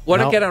 Yeah. No, What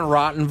did no. it get on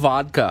Rotten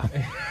Vodka?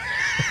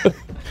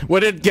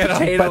 What did it get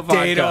Potato on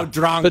potato vodka.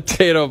 drunk?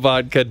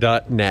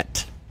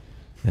 potatovodka.net.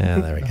 Yeah,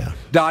 there we go.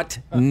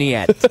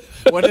 .net.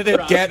 What did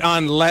it get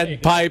on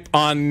lead pipe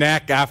on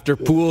neck after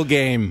pool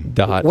game?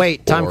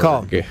 Wait, time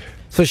call. .org.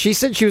 So she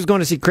said she was going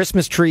to see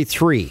Christmas Tree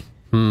 3.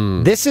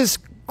 This is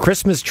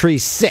Christmas Tree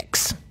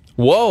 6.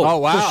 Whoa! Oh,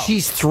 wow. So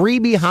she's 3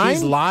 behind?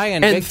 She's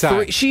lying And big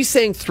time. she's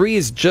saying 3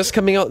 is just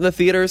coming out in the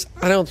theaters.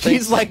 I don't think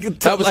She's like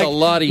that was a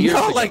lot of years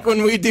ago. Like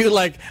when we do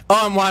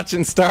I'm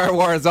watching Star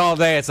Wars all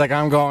day. It's like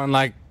I'm going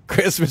like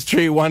Christmas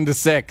Tree 1 to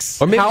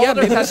 6. Or maybe, How yeah, old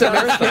are maybe it's a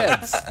Tatiana's marathon.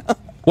 kids?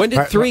 When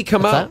did 3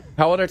 come What's out?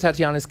 How old are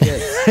Tatiana's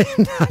kids?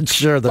 Not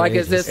sure. The Like,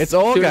 is ages. this It's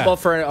Olga. suitable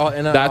for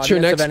an That's your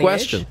audience of next any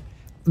question. age?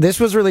 This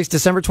was released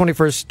December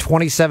 21st,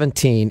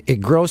 2017.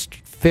 It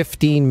grossed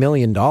 $15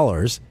 million.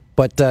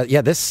 But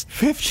this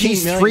 15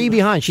 she's million. 3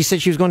 behind. She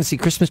said she was going to see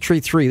Christmas Tree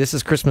 3. This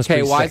is Christmas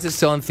Okay, Tree why 6. is it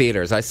still in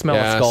theaters? I smell a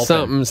Yeah, skull.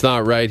 something's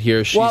not right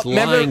here. She's Well,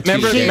 lying to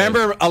you.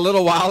 remember a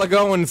little while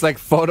ago when it's like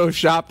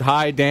photoshopped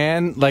Hi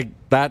Dan? Like,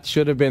 that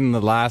should have been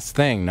the last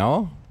thing,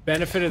 no?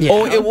 Benefit of the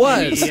Oh, doubt, it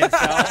was. the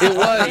ESL, It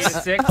was.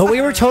 8-6. Oh,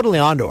 we were totally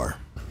onto her.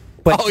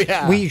 But Oh,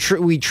 yeah.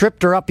 we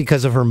tripped her up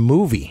because of her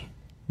movie.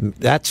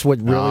 That's what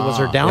really was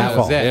her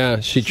downfall. was it. Yeah,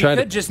 she She tried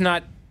could to. just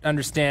not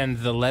understand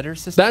the letter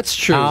system. That's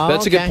true. Oh,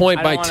 That's a good okay.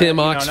 point I by don't wanna, Tim you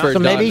know, Oxford. not So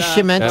maybe put,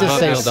 she meant to at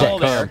say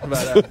hotmail.com.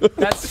 there, but,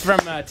 that's from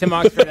Tim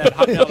Oxford at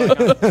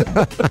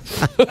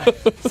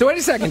hotmail.com. So wait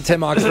a second,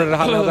 Tim Oxford at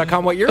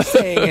hotmail.com. What you're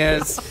saying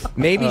is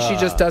maybe she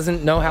just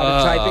doesn't know how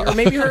to type it, or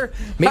maybe her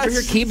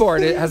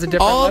keyboard has a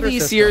different All letter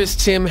these system. years,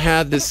 Tim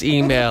had this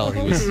email.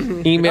 He was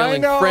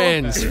emailing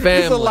friends, It's the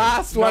family.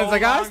 last one. It's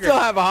like, I still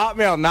have a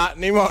Hotmail. Not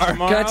anymore.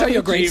 Can I tell you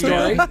a great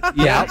story?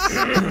 Yeah.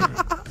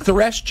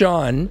 Thresh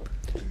John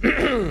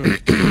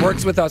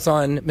works with us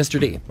on Mr.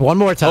 D. One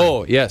more time.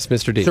 Oh, yes,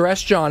 Mr. D.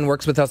 Thresh John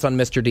works with us on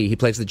Mr. D. He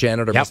plays the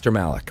janitor, Yep. Mr.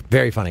 Malik.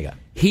 Very funny guy.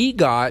 He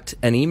got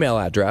an email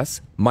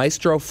address,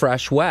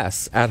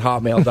 maestrofreshwes at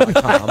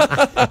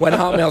hotmail.com. When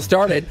Hotmail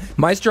started,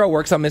 Maestro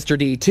works on Mr.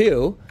 D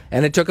too,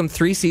 and it took him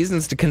 3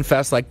 seasons to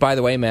confess, like, by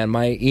the way, man,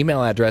 my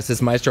email address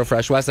is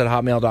maestrofreshwes at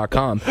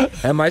hotmail.com.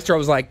 And Maestro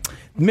was like,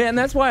 man,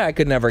 that's why I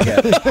could never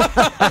get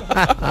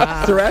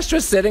it. Thresh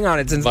was sitting on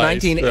it since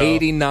Maestro.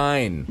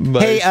 1989.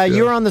 Hey,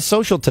 you were on the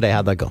social today.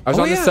 How'd that go? I was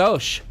on yeah. the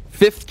Soch.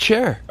 Fifth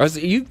chair.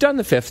 You've done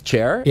the fifth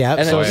chair. Yeah,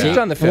 and so then you've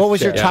done the fifth what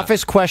was your chair.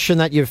 toughest question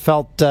that you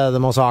felt the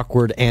most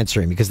awkward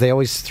answering? Because they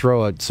always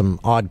throw out some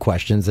odd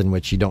questions in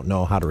which you don't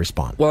know how to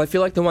respond. Well, I feel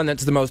like the one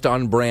that's the most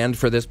on brand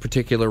for this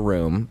particular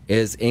room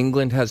is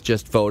England has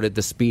just voted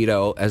the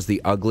Speedo as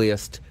the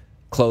ugliest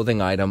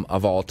clothing item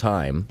of all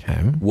time.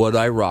 Okay. Would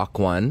I rock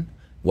one?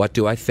 What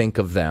do I think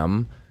of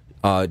them?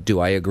 Do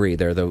I agree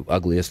they're the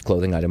ugliest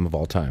clothing item of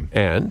all time?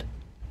 And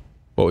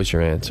what was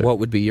your answer? What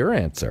would be your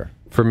answer?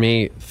 For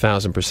me,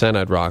 1,000%,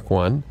 I'd rock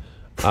one.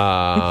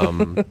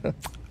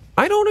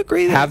 I don't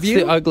agree that Have it's you?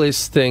 the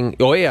ugliest thing.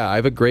 Oh, yeah, I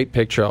have a great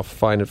picture. I'll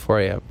find it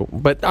for you.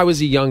 But I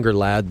was a younger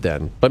lad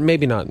then. But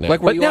maybe not now.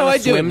 Like, were but you now on a I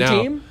do it swim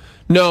now. team?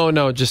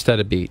 No, just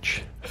at a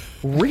beach.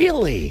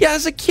 Really? Yeah,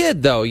 as a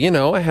kid, though,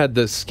 I had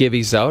the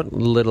skivvies out,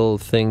 little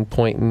thing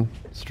pointing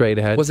straight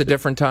ahead. It was a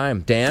different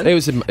time. Dan? It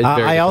was a very I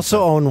different also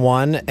time. own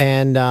one,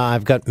 and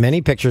I've got many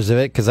pictures of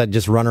it because I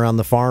just run around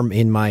the farm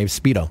in my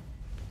Speedo.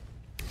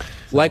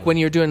 Like when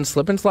you're doing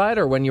slip and slide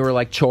or when you were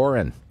like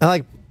choring? I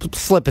like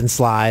slip and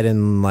slide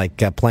and like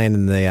playing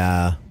in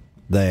the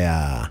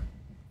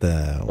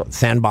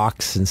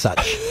sandbox and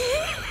such.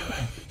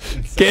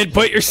 Kid,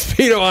 put your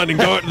Speedo on and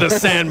go into the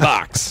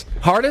sandbox.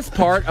 Hardest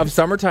part of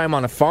summertime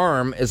on a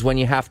farm is when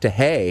you have to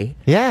hay.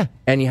 Yeah.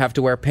 And you have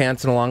to wear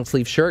pants and a long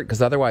sleeve shirt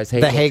because otherwise hay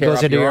The will hay tear goes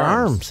up into your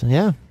arms.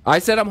 Yeah. I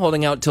said I'm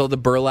holding out till the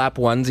burlap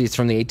onesies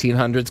from the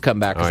 1800s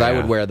come back because Oh, I yeah.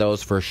 would wear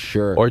those for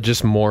sure. Or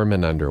just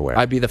Mormon underwear.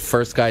 I'd be the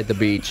first guy at the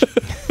beach.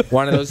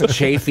 One of those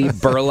chafy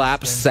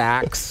burlap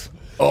sacks.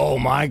 Oh,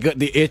 my God.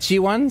 The itchy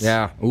ones?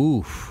 Yeah.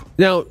 Oof.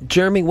 Now,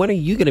 Jeremy, when are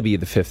you going to be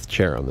the fifth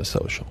chair on the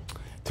social?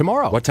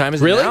 Tomorrow. What time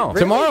is Really? it now?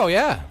 Tomorrow,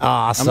 yeah.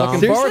 Awesome. I'm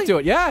looking forward to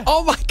it, yeah.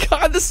 Oh, my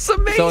God, this is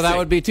amazing. So that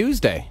would be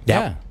Tuesday.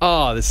 Yeah.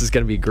 Oh, this is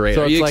going to be great.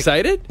 So Are it's you like-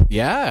 excited?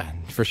 Yeah,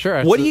 for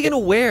sure. What are you going to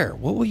wear?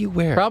 What will you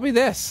wear? Probably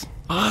this.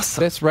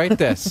 Awesome. This, right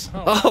this.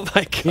 Oh,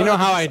 my God. You know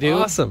how I do?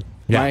 Awesome.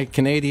 My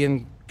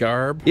Canadian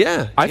garb.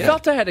 Yeah. I yeah.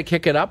 felt I had to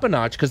kick it up a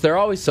notch because they're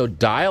always so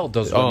dialed,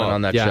 those women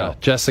on that yeah. show.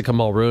 Jessica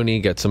Mulrooney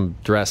gets them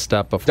dressed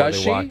up before Does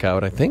they she? walk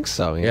out. I think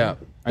so. Yeah.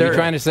 Are you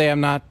trying to say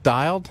I'm not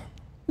dialed?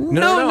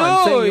 No,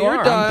 I'm saying you you're are.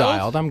 I'm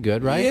dialed. I'm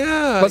good, right?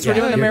 Yeah. Plus, we're yeah,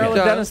 doing the you're Marilyn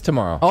dialed. Dennis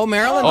tomorrow. Oh,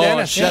 Marilyn Oh,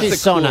 Dennis. she's That's the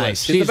She's so coolest.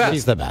 nice. She's the best.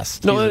 She's the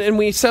best. No, and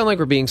we sound like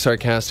we're being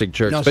sarcastic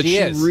jerks, No, but she she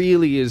is.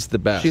 really is the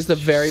best. She's the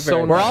very,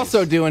 very We're nice.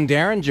 also doing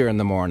Derringer in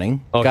the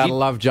morning. Oh, Gotta he-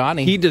 love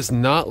Johnny. He does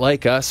not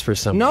like us for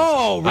some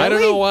No, reason. I don't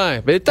really? know why,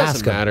 but it doesn't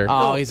Ask him. matter.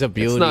 Oh, he's a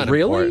beauty. It's not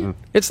Really? important.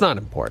 It's not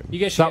important. You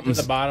guys should get to Something's-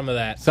 the bottom of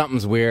that.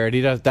 Something's weird.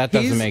 That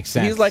doesn't make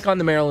sense. He's like on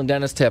the Marilyn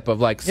Dennis tip of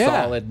like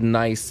Yeah. solid,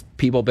 nice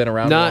people been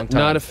around a long time.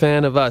 Not a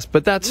fan of us,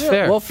 but that's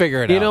fair. we'll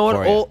figure it You out know what?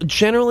 for you.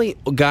 Generally,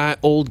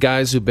 old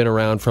guys who've been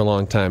around for a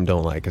long time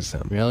don't like us.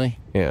 Them. Really?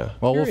 Yeah.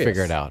 Well, we'll Curious.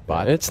 figure it out,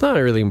 bud. It's not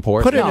really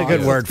important. Put in a No, good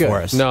it's word good.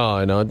 for us.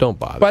 No, don't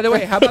bother. By the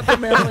way, how about the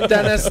Marilyn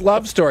Dennis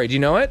love story? Do you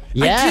know it?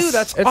 Yes. I do.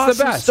 That's It's awesome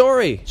the best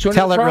story. She went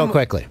Tell to the it real prom-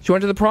 quickly. She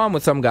went to the prom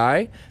with some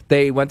guy.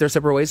 They went their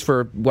separate ways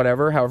for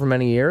however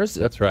many years.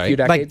 That's A right. few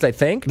decades, I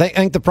think. I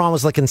think the prom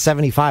was like in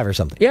 75 or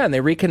something. Yeah, and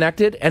they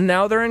reconnected, and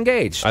now they're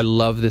engaged. I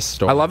love this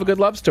story. I love a good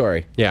love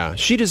story. Yeah,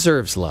 she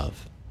deserves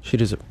love. She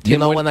does it. You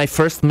know, when I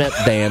first met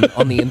Dan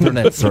on the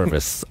internet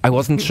service, I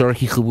wasn't sure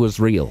he was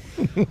real.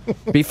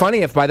 Be funny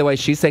if, by the way,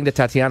 she's saying to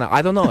Tatiana,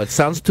 I don't know, it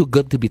sounds too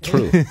good to be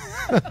true.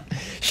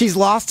 She's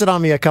lost it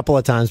on me a couple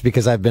of times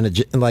because I've been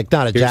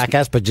not a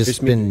jackass, but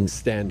just been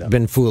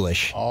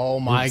foolish. Oh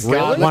my Really?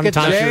 God! One Look at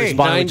time she Jay.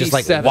 responded with just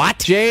like, 97. what?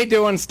 Jay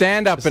doing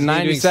stand up in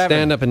 '97.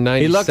 Stand up in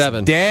He looks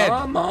 97. dead.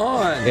 Come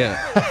on.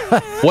 Yeah.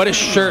 What a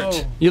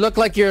shirt. You look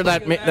like you're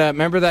that.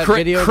 Remember that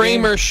video?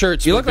 Kramer game?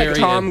 shirts. You were look like very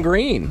Tom in.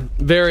 Green,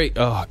 Very.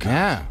 Oh God.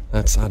 Yeah.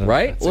 That's I don't know.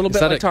 right? That's A little is bit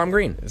that like Tom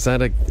Green. Is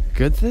that a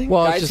good thing?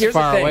 Well, Guys, it's here's just the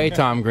far thing. away,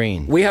 Tom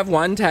Green. We have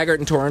one Taggart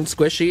and Torrance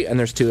squishy, and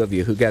there's two of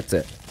you. Who gets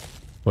it?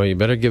 Well, you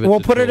better give it. We'll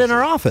to put it in Jules.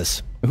 our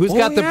office. Who's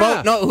got the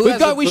boat? No, who We've has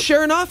got. the- We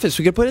share an office.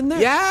 We could put it in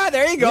there. Yeah,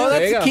 there you go. Yeah, there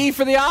That's you the go. key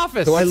for the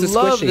office. Who I wants the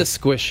love squishy?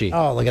 the squishy.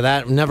 Oh, look at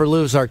that. Never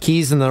lose our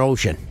keys in the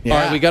ocean. Yeah. All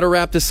right, we got to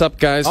wrap this up,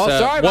 guys. Oh,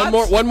 sorry, one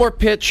Buds. more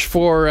pitch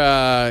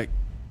for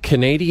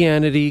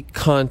Canadianity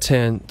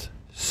Content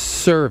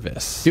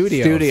Service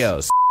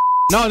Studios.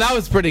 No, that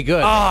was pretty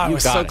good. Oh, I You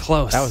was got so it.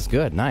 close. That was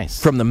good.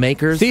 Nice. From the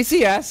makers.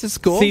 CCS is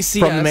cool. CCS.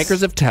 From the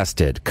makers of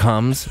Tested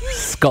comes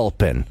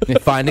Sculpin,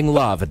 finding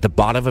love at the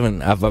bottom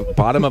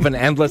of an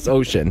endless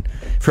ocean.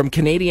 From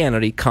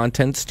Canadianity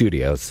Content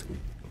Studios.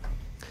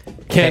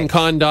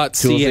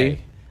 CanCon.ca.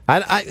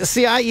 I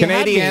see. You had me.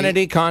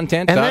 Canadianity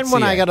content. And then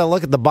when I got to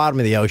look at the bottom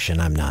of the ocean,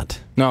 I'm not.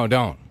 No,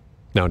 don't.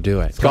 No, do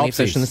it. Plenty of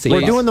fish in the sea.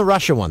 We're doing the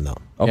Russia one though.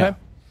 Okay.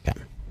 Yeah.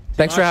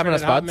 Thanks for having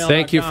us, Bud.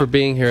 Thank you for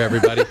being here,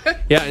 everybody.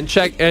 Yeah, and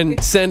check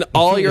and send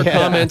all your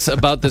comments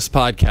about this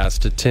podcast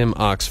to Tim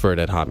Oxford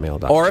at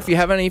hotmail.com. Or if you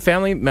have any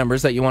family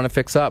members that you want to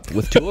fix up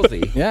with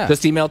Toolsy, Yeah.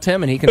 just email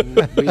Tim and he can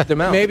read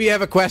them out. Maybe you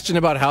have a question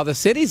about how the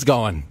city's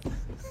going.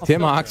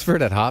 Tim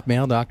Oxford at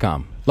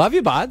hotmail.com. Love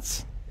you,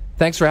 buds.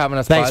 Thanks for having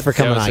us, Thanks Bud. for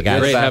coming Yeah, it was on, guys.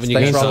 great having you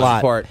Thanks guys for all on. the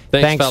support.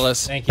 Thanks,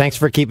 fellas. Thanks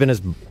for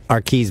keeping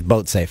our keys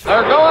boat safe.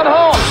 They're going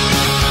home.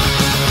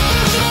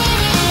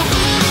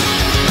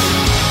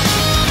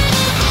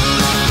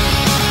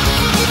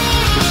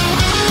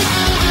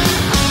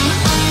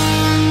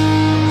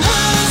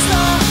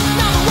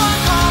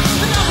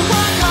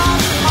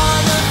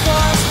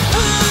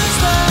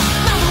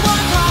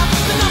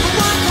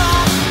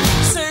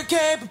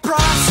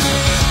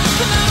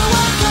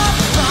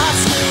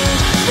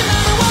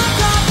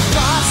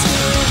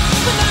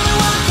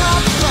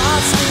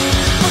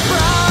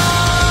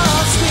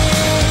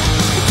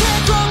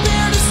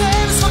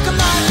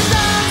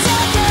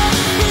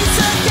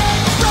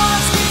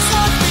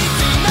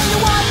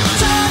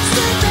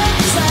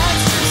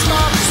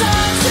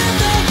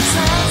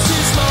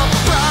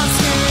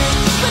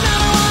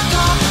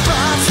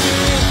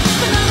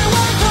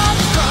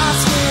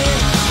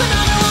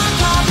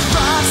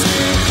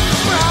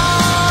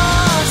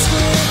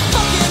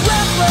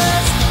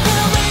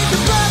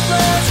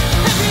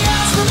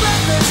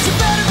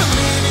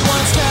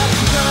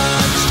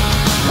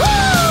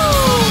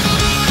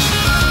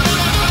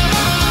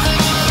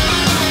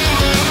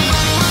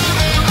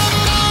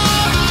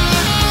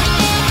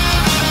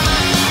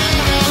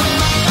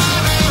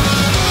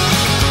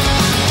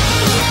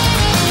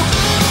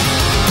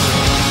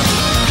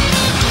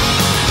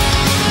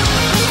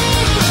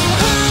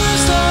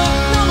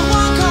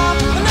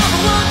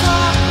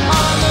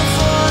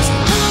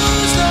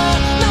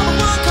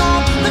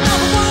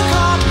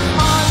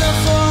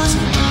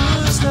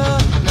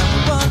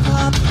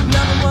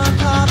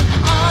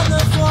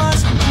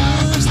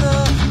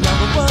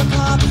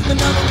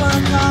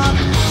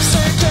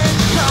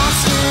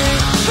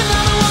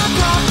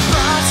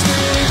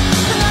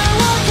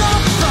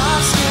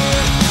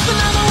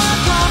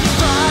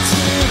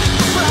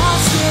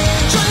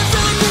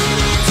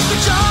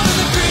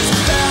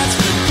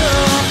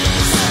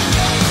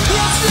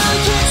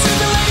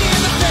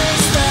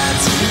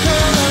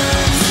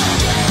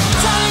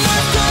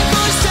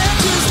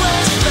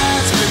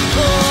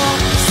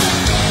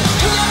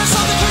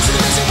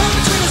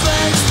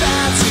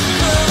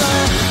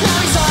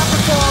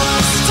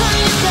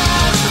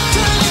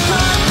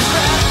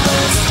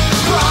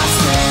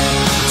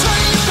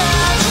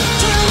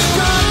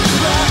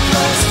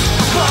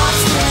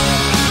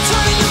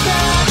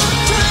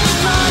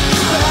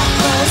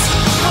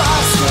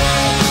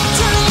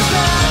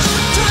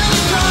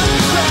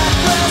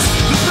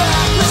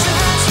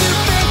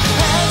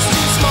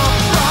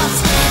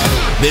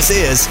 This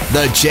is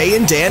the Jay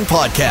and Dan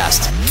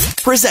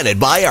Podcast, presented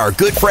by our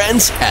good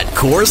friends at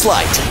Coors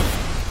Light.